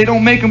movies they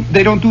don't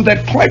do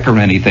that click or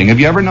anything. Have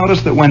you ever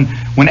noticed that when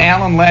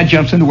Alan Ladd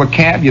jumps into a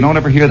cab, you don't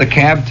ever hear the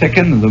cab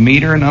ticking, the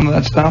meter and none of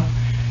that stuff?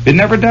 It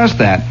never does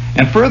that.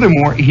 And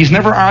furthermore, he's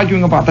never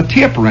arguing about the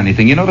tip or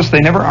anything. You notice they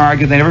never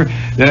argue. They never,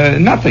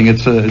 nothing.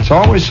 It's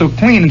always so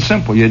clean and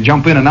simple. You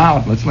jump in and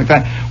out. It's like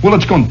that. Well,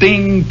 it's going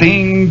ding,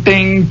 ding,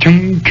 ding,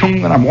 chung,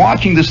 chung, and I'm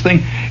watching this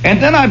thing.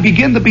 And then I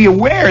begin to be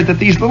aware that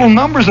these little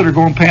numbers that are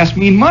going past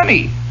mean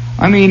money.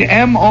 I mean,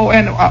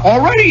 M-O-N.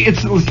 Already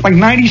it's like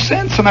 90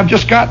 cents, and I've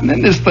just gotten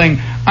in this thing.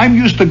 I'm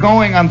used to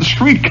going on the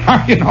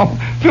streetcar,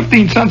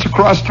 15 cents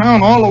across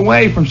town, all the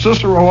way from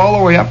Cicero, all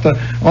the way up to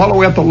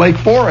Lake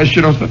Forest,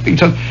 15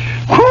 cents.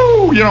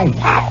 Whoo,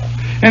 wow.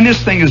 And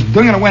this thing is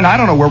dinging away, and I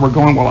don't know where we're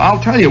going. Well,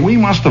 I'll tell you, we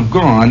must have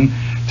gone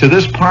to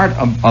this part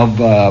of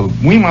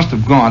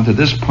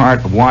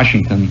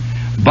Washington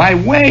by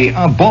way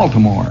of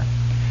Baltimore.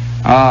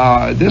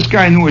 This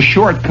guy knew a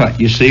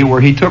shortcut, you see, where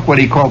he took what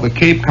he called the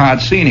Cape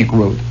Cod Scenic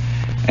Route.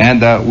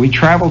 And we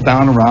traveled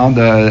down around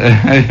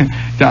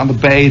down the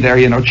bay there,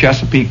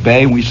 Chesapeake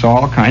Bay, and we saw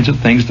all kinds of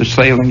things, the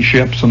sailing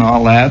ships and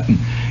all that.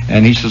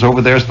 And he says,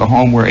 over there's the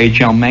home where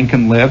H.L.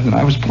 Mencken lived. And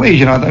I was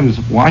pleased, I thought he was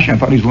Washington. I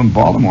thought he was in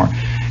Baltimore.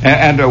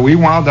 And we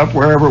wound up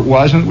wherever it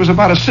was, and it was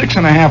about a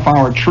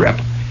 6.5-hour trip.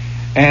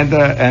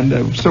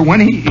 And so when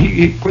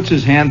he puts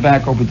his hand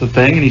back over the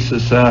thing, and he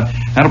says,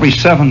 that'll be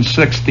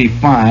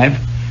 765.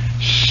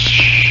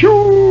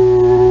 Shoo!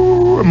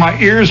 My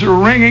ears are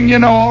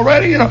ringing,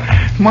 already.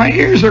 My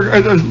ears are a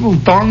little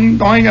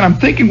dong, and I'm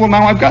thinking, well,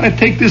 now I've got to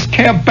take this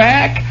cab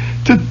back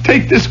to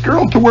take this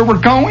girl to where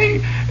we're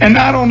going. And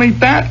not only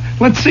that,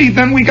 let's see,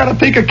 then we got to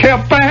take a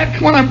cab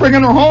back when I'm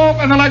bringing her home.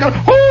 And then I got,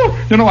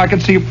 I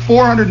can see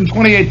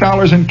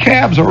 $428 in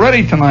cabs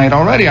already tonight.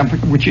 I'm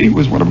thinking, well, gee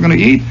whiz, what am I going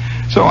to eat?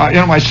 So,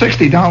 my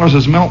 $60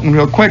 is melting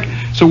real quick.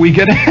 So we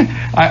get in.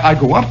 I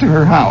go up to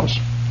her house,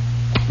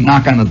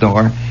 knock on the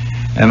door.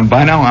 And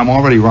by now, I'm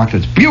already rocked.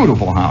 It's a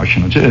beautiful house,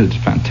 it's a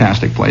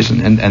fantastic place.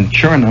 And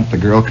sure enough, the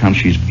girl comes.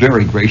 She's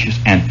very gracious.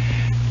 And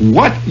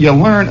what you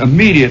learn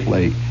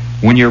immediately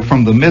when you're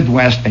from the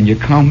Midwest and you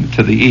come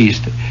to the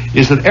East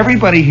is that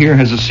everybody here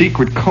has a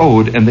secret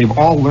code, and they've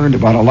all learned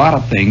about a lot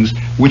of things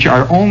which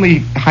are only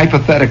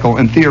hypothetical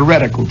and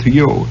theoretical to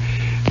you.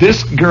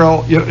 This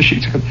girl, you know, she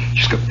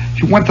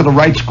went to the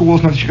right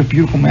schools. She's got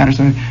beautiful manners.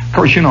 And of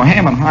course, you know,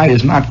 Hammond High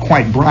is not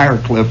quite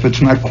Briarcliff.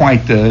 It's not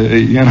quite,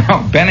 you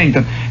know,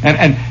 Bennington.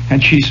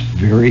 And she's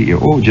very,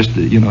 just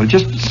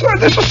so,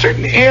 there's a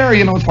certain air,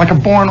 you know. It's like a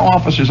born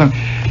officer.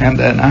 And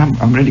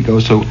I'm ready to go.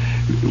 So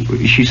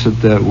she said,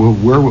 well,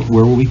 where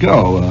will we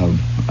go?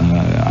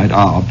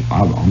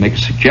 I'll make a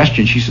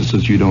suggestion. She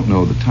says, you don't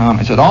know the town.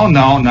 I said, oh,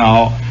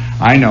 no.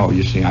 I know,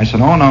 you see. I said,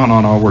 oh,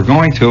 no, we're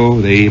going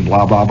to the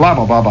blah, blah, blah,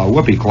 blah, blah, blah,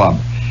 Whoopee Club.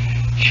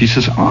 She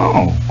says,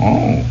 oh,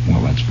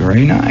 well, that's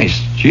very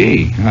nice.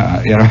 Gee, you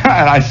know,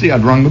 I see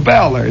I'd rung the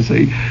bell there,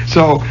 see.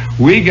 So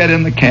we get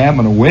in the cab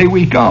and away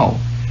we go.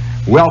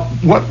 Well,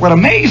 what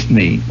amazed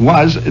me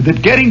was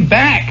that getting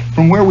back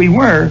from where we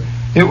were,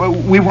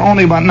 we were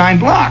only about 9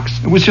 blocks.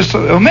 It was just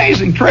an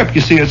amazing trip,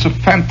 you see. It's a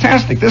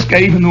fantastic. This guy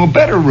even knew a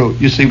better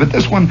route, you see. But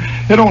this one,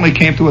 it only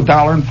came to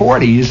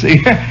 $1.40, you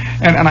see.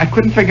 and I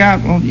couldn't figure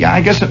out, well, yeah, I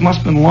guess it must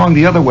have been along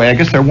the other way. I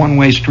guess they're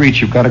one-way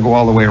streets. You've got to go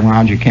all the way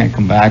around. You can't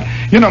come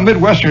back. You know,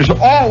 Midwesterners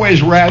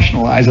always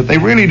rationalize it. They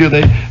really do.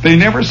 They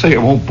never say,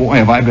 oh, boy,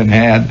 have I been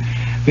had.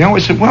 They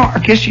always say, well, I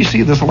guess you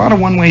see, there's a lot of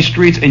one-way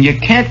streets, and you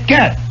can't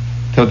get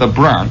to the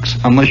Bronx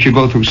unless you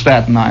go through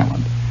Staten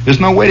Island. There's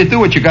no way to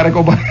do it. You got to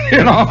go by,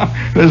 you know.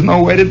 There's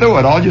no way to do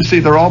it. All you see,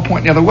 they're all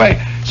pointing the other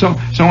way. So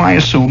I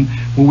assume,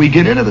 well, we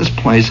get into this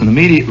place, and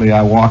immediately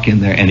I walk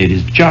in there, and it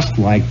is just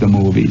like the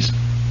movies.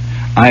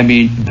 I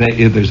mean,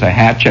 there's a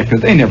hat checker.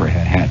 They never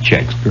had hat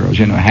checks, girls.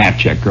 You know, hat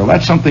check girl.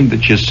 That's something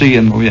that you see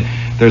in movies.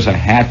 There's a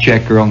hat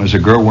check girl, and there's a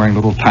girl wearing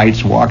little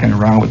tights walking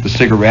around with the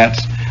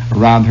cigarettes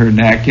around her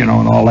neck, you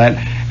know, and all that.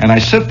 And I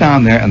sit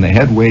down there, and the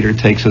head waiter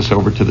takes us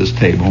over to this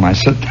table, and I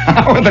sit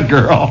down with a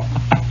girl.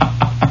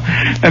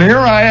 And here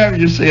I am,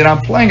 you see, and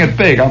I'm playing it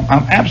big. I'm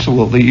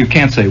absolutely, you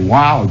can't say,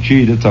 wow,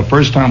 gee, that's the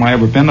first time I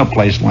ever been to a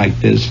place like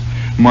this,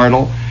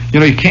 Myrtle. You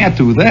know, you can't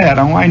do that.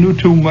 Oh, I knew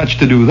too much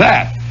to do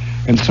that.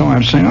 And so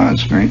I'm saying, oh,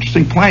 it's a very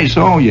interesting place.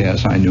 Oh,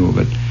 yes, I knew of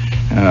it.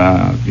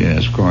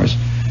 Yes, of course.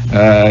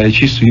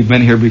 She said, you've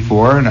been here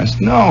before? And I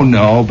said,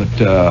 no,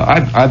 but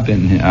I've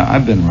been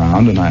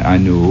around, and I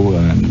knew,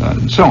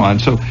 and so on.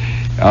 So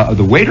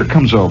the waiter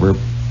comes over,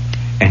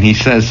 and he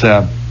says,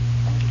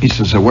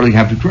 what do you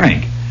have to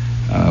drink?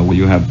 Will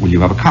you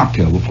have a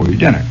cocktail before your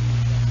dinner?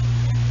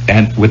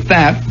 And with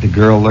that, the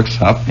girl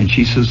looks up and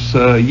she says,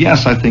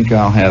 yes, I think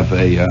I'll have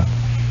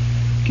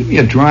give me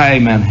a dry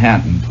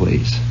Manhattan,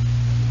 please.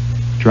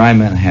 Dry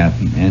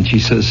Manhattan. And she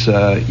says,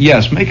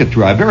 yes, make it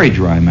dry, very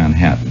dry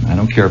Manhattan. I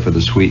don't care for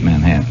the sweet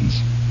Manhattans.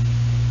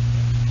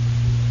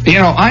 You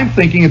know, I'm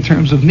thinking in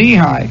terms of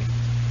knee-high.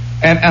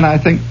 And I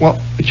think,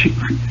 well,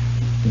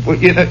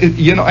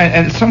 you know,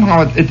 and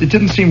somehow it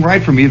didn't seem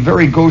right for me,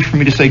 very gauche for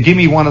me to say, give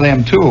me one of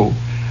them too.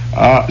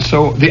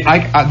 So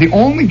the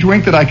only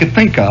drink that I could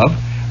think of,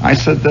 I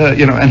said,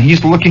 you know, and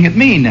he's looking at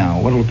me now.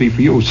 What'll it be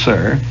for you,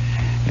 sir?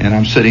 And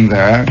I'm sitting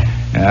there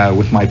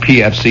with my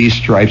PFC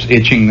stripes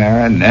itching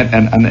there, and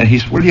he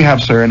said, what do you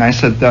have, sir? And I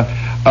said,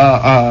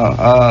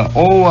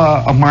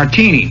 a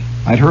martini.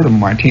 I'd heard of a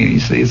martini. He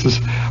says,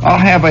 I'll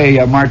have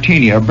a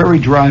martini, a very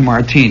dry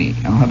martini.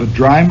 I'll have a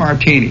dry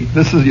martini.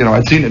 This is, you know,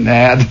 I'd seen it in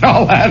ads and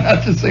all that.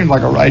 That just seemed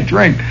like a right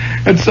drink.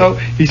 And so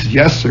he said,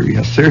 yes,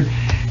 sir.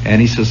 And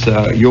he says,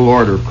 you'll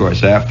order, of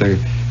course, after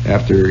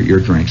your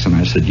drinks. And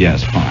I said,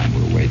 yes, fine,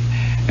 we'll wait.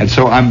 And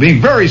so I'm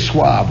being very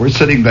suave. We're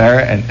sitting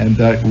there, and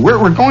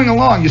we're going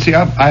along. You see,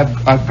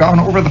 I've gone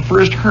over the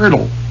first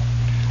hurdle,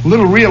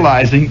 little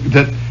realizing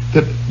that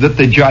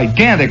the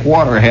gigantic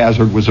water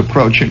hazard was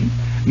approaching.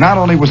 Not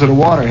only was it a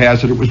water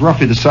hazard, it was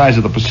roughly the size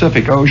of the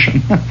Pacific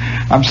Ocean.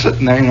 I'm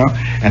sitting there, you know,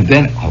 and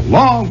then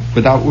along,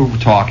 we were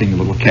talking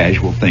little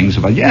casual things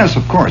about, yes,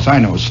 of course, I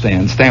know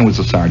Stan. Stan was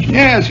a sergeant.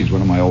 Yes, he's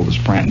one of my oldest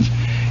friends.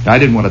 I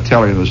didn't want to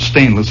tell her those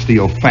stainless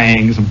steel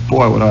fangs, and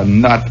boy, what a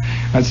nut.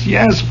 I said,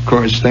 yes, of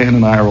course, Stan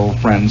and I are old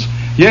friends.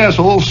 Yes,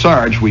 old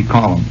Sarge, we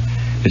call him.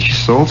 And she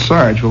said, old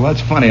Sarge, well, that's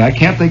funny. I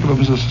can't think of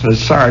him as a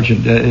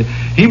sergeant.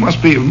 It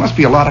must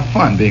be a lot of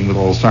fun being with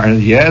old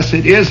Sarge. Yes,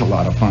 it is a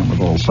lot of fun with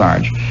old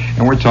Sarge.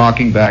 And we're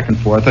talking back and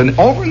forth. And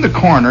over in the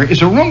corner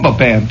is a Roomba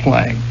band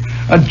playing.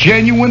 A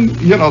genuine,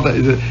 you know,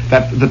 the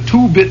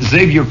 2-bit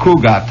Xavier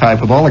Cugat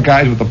type with all the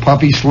guys with the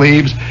puffy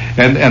sleeves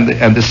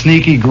and the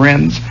sneaky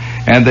grins.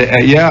 And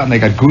and they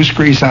got goose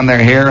grease on their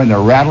hair, and they're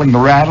rattling the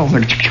rattles.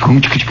 It's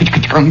going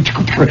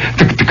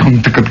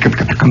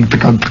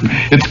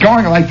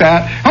like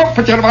that.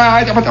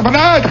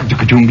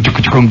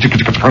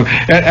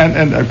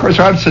 And of course,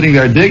 I'm sitting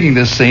there digging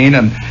this scene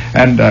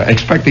and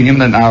expecting him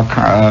to now.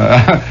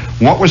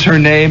 What was her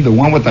name? The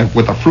one with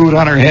the fruit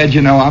on her head.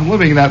 You know, I'm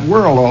living in that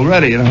world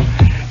already. You know,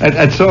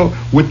 and so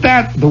with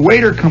that, the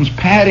waiter comes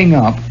padding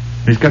up.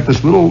 He's got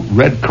this little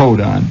red coat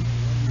on,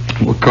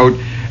 little coat.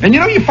 And, you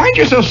know, you find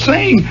yourself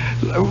saying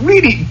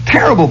really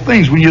terrible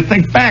things when you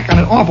think back on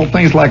awful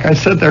things like I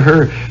said to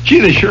her, gee,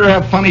 they sure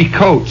have funny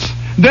coats.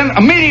 Then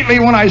immediately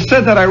when I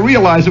said that, I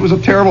realized it was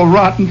a terrible,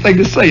 rotten thing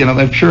to say. You know,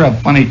 they sure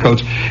have funny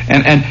coats.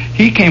 And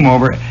he came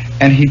over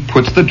and he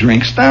puts the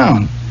drinks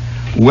down.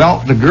 Well,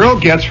 the girl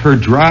gets her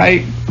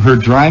dry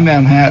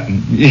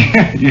Manhattan.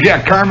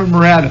 Yeah, Carmen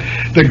Miranda.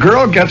 The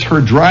girl gets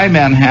her dry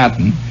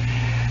Manhattan,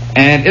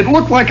 and it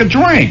looked like a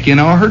drink. You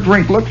know, her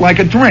drink looked like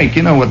a drink.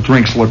 You know what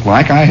drinks look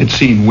like. I had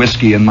seen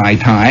whiskey in my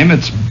time.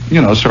 It's,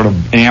 you know, sort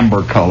of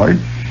amber colored.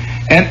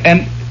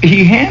 And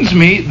he hands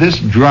me this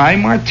dry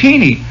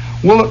martini.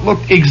 Well, it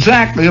looked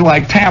exactly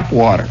like tap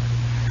water.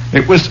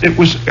 It was.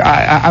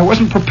 I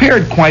wasn't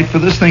prepared quite for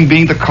this thing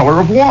being the color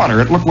of water.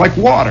 It looked like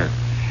water.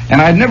 And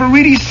I'd never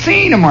really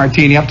seen a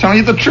martini. I'm telling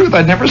you the truth.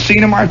 I'd never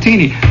seen a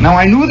martini. Now,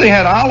 I knew they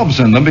had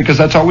olives in them because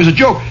that's always a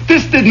joke.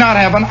 This did not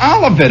have an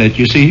olive in it.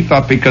 You see, he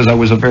thought because I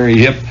was a very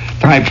hip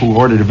type who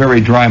ordered a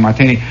very dry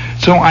martini.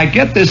 So I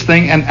get this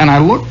thing, and I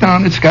look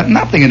down. It's got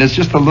nothing, and it's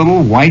just a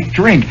little white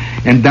drink.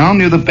 And down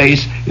near the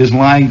base is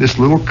lying this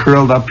little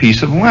curled-up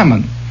piece of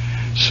lemon.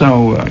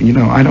 So, you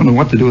know, I don't know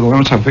what to do with the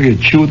lemon, so I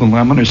figured chew the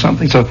lemon or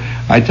something. So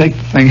I take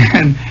the thing,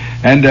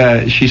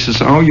 and she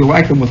says, oh, you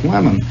like them with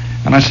lemon?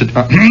 And I said,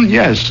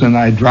 yes, and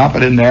I drop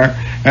it in there,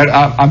 and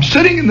I'm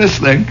sitting in this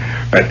thing,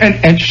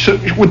 and so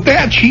with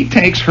that, she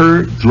takes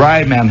her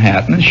dry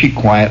Manhattan, and she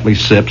quietly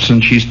sips,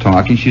 and she's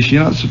talking. She says, you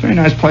know, it's a very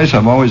nice place.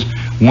 I've always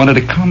wanted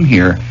to come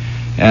here,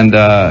 and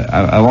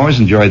I've always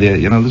enjoyed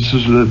it. You know,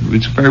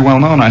 it's very well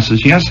known. I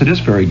says, yes, it is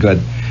very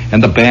good.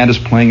 And the band is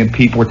playing, and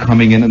people are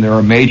coming in, and there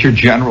are major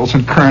generals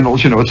and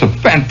colonels. You know, it's a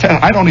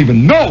fantastic. I don't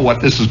even know what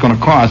this is going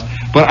to cost,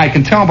 but I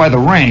can tell by the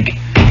rank,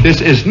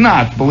 this is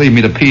not, believe me,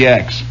 the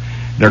PX.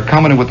 They're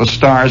coming in with the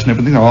stars and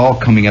everything. They're all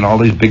coming in, all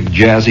these big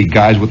jazzy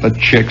guys with the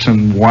chicks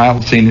and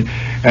wild scene.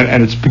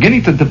 And it's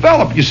beginning to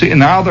develop, you see. And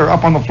now they're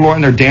up on the floor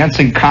and they're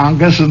dancing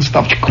congas and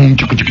stuff.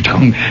 And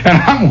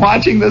I'm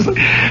watching this.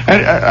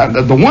 And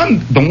the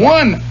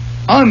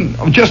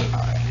one just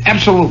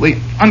absolutely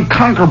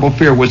unconquerable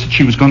fear was that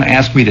she was going to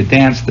ask me to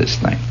dance this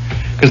thing.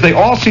 Because they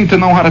all seem to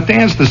know how to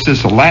dance this.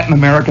 This is Latin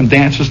American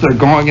dances. They're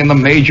going in the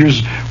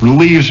majors.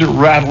 Leaves are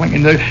rattling.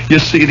 And you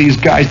see these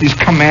guys, these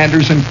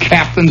commanders and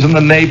captains in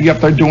the Navy up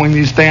there doing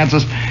these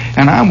dances.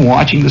 And I'm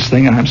watching this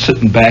thing, and I'm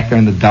sitting back there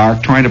in the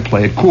dark trying to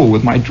play it cool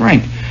with my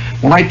drink.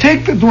 Well, I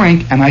take the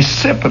drink, and I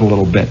sip it a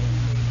little bit.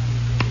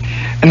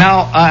 And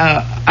now,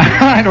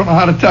 I don't know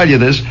how to tell you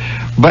this,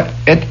 but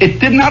it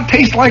did not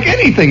taste like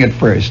anything at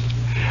first.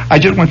 I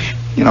just went...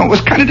 You know, it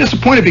was kind of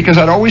disappointed because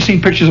I'd always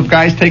seen pictures of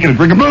guys taking a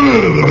drink and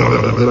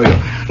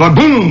like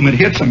boom, it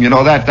hits them. You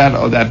know, that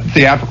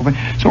theatrical thing.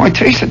 So I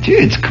tasted, gee,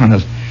 it's kind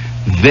of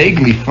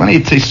vaguely funny.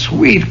 It's a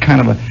sweet, kind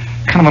of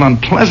an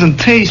unpleasant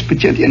taste,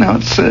 but yet, you know,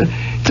 it's a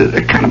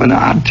kind of an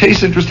odd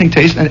taste, interesting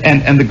taste.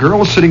 And the girl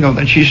was sitting over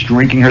there, and she's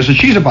drinking hers, and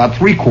she's about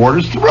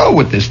 3/4 through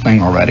with this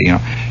thing already. You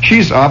know,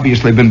 she's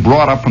obviously been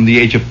brought up from the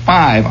age of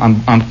 5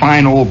 on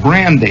fine old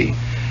brandy.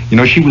 You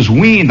know, she was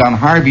weaned on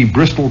Harvey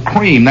Bristol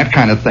cream, that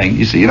kind of thing.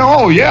 You see, you know,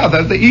 oh, yeah,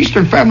 the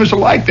Eastern families are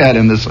like that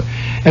in this.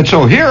 And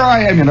so here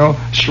I am, you know,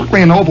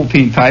 strictly an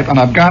Ovaltine type, and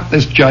I've got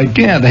this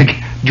gigantic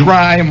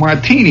dry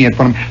martini in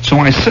front of me. So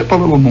I sip a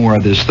little more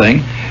of this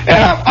thing,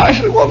 and I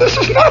said, well, this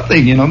is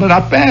nothing, you know,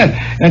 not bad.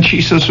 And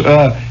she says,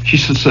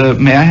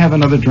 may I have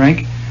another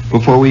drink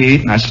before we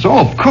eat? And I said, oh,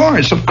 of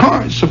course.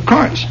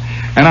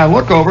 And I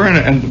look over,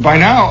 and by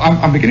now,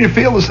 I'm beginning to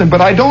feel this thing, but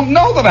I don't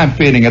know that I'm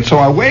feeling it. So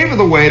I wave to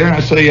the waiter, and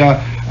I say,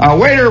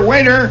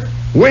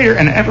 waiter,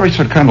 and everybody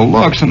sort of kind of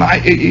looks, and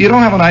you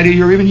don't have an idea,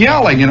 you're even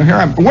yelling, you know, here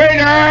I'm,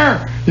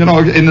 waiter, you know,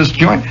 in this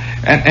joint,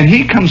 and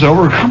he comes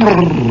over,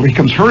 he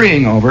comes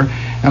hurrying over,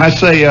 and I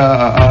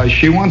say,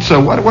 she wants,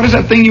 what is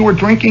that thing you were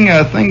drinking,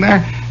 thing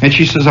there? And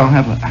she says, I'll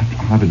have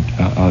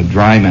a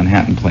dry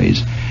Manhattan,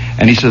 please.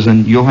 And he says,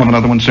 and you'll have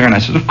another one, sir? And I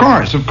said, of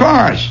course.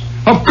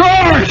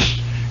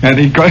 And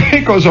he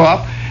goes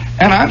off,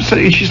 and I'm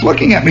sitting, she's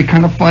looking at me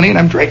kind of funny, and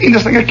I'm drinking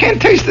this thing. I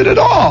can't taste it at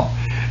all.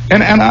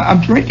 And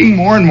I'm drinking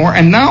more and more,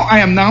 and now I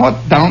am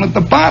down at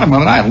the bottom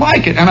of it. I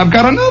like it, and I've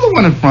got another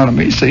one in front of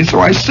me, see? So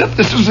I sip.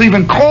 This is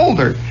even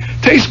colder.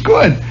 Tastes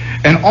good.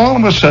 And all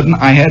of a sudden,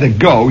 I had to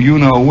go, you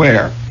know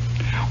where.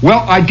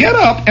 Well, I get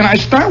up, and I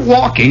start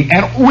walking,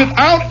 and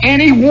without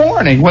any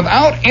warning,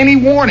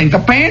 the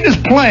band is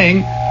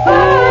playing...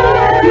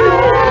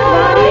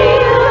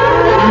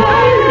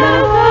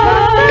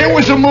 It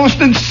was the most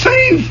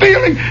insane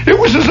feeling. It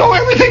was as though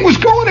everything was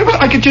going.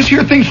 I could just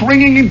hear things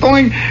ringing and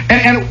going,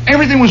 and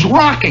everything was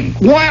rocking,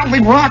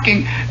 wildly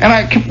rocking. And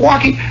I kept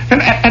walking,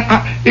 and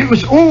it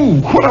was,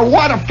 ooh,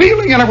 what a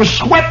feeling. And I was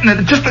sweating, and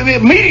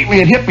immediately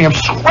it hit me. I'm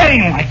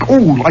sweating like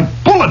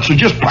bullets are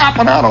just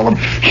popping out all of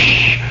them.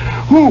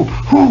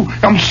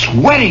 I'm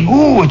sweating.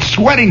 Ooh, it's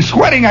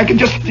sweating. I can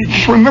just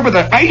remember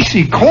the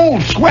icy,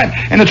 cold sweat,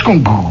 and it's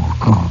going,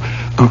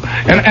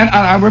 And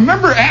I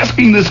remember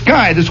asking this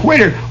guy, this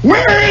waiter,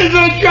 where is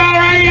the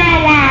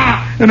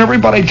Jarayawa? And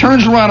everybody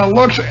turns around and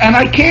looks, and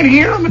I can't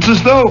hear him. It's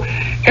as though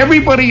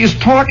everybody is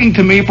talking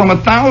to me from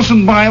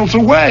 1,000 miles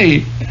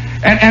away.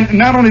 And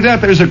not only that,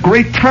 there's a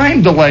great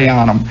time delay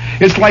on them.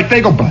 It's like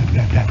they go, blah,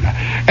 blah, blah, blah.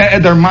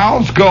 And their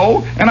mouths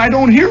go, and I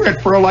don't hear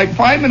it for like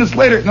 5 minutes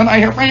later. And then I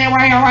hear,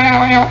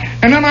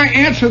 and then I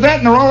answer that,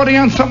 and they're already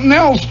on something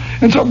else.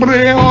 And so, and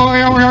I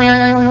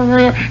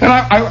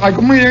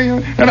go,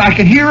 and I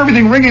can hear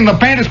everything ringing. The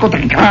band is going,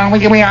 the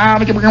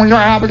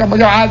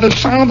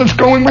sound that's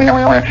going,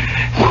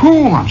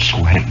 whoo, I'm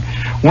sweating.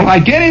 Well, I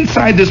get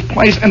inside this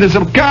place, and there's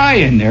a guy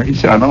in there. He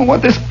said, I don't know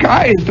what this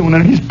guy is doing.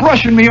 And he's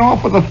brushing me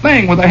off with a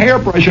thing, with a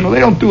hairbrush. You know, they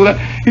don't do that.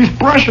 He's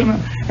brushing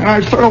it. And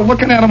I started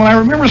looking at him, and I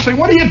remember saying,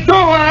 what are you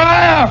doing?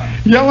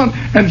 Yelling.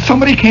 And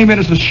somebody came in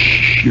and said,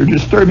 shh, you're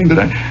disturbing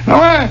today.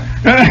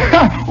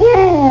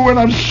 And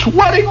I'm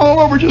sweating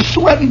all over, just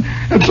sweating.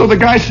 And so the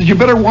guy said, you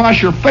better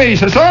wash your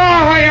face. I said,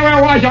 I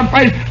gotta wash your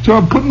face. So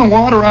I'm putting the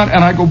water on,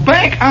 and I go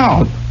back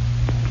out.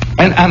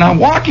 And I'm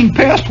walking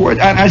past where,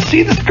 and I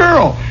see this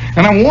girl.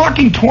 And I'm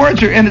walking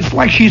towards her, and it's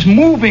like she's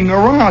moving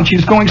around.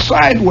 She's going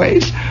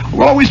sideways.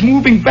 We're always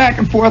moving back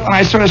and forth, and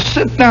I sort of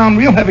sit down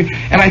real heavy,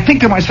 and I think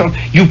to myself,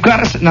 you've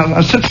got to sit,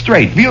 now sit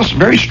straight, feel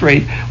very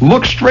straight,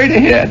 look straight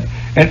ahead,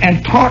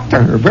 and talk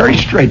to her very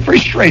straight, very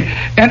straight.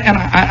 And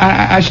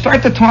I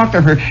start to talk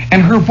to her,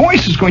 and her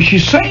voice is going,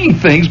 she's saying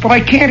things, but I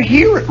can't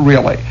hear it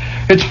really.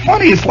 It's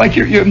funny, it's like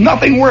you're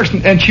nothing worse.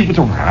 And she was,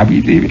 and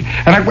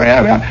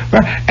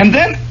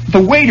then the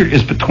waiter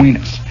is between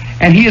us.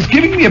 And he is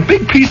giving me a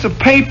big piece of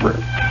paper.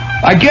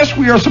 I guess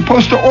we are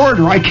supposed to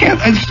order. I can't.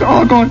 It's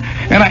all going.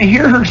 And I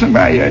hear her saying,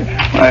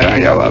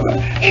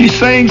 she's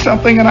saying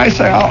something, and I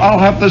say, I'll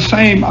have the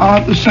same. I'll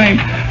have the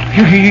same.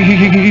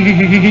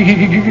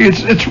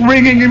 It's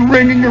ringing and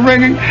ringing and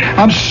ringing.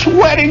 I'm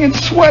sweating and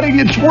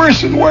sweating. It's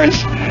worse and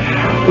worse.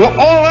 Well,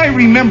 all I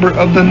remember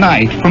of the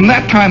night, from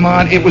that time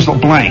on, it was a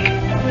blank.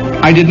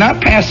 I did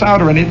not pass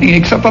out or anything,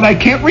 except that I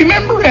can't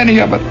remember any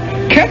of it.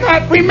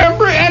 Cannot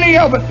remember any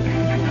of it.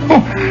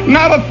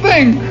 Not a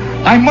thing.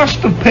 I must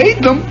have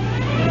paid them.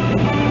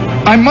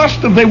 I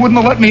must have. They wouldn't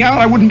have let me out.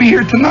 I wouldn't be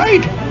here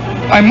tonight.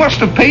 I must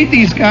have paid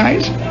these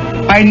guys.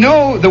 I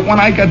know that when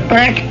I got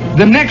back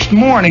the next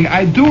morning,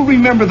 I do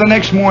remember the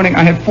next morning,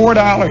 I had $4.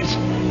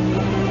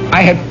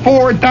 I had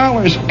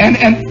 $4, and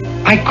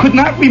I could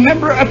not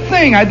remember a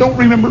thing. I don't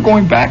remember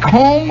going back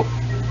home.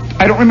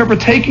 I don't remember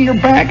taking her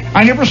back.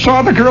 I never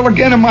saw the girl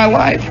again in my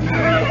life.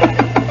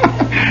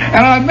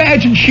 And I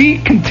imagine she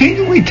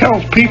continually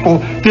tells people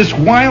this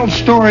wild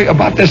story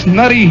about this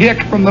nutty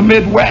hick from the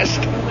Midwest.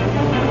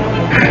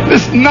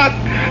 This nut.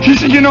 She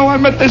said, you know, I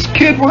met this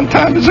kid one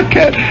time as a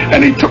kid,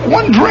 and he took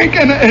one drink,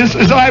 and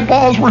his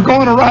eyeballs were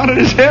going around in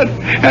his head,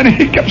 and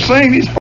he kept saying these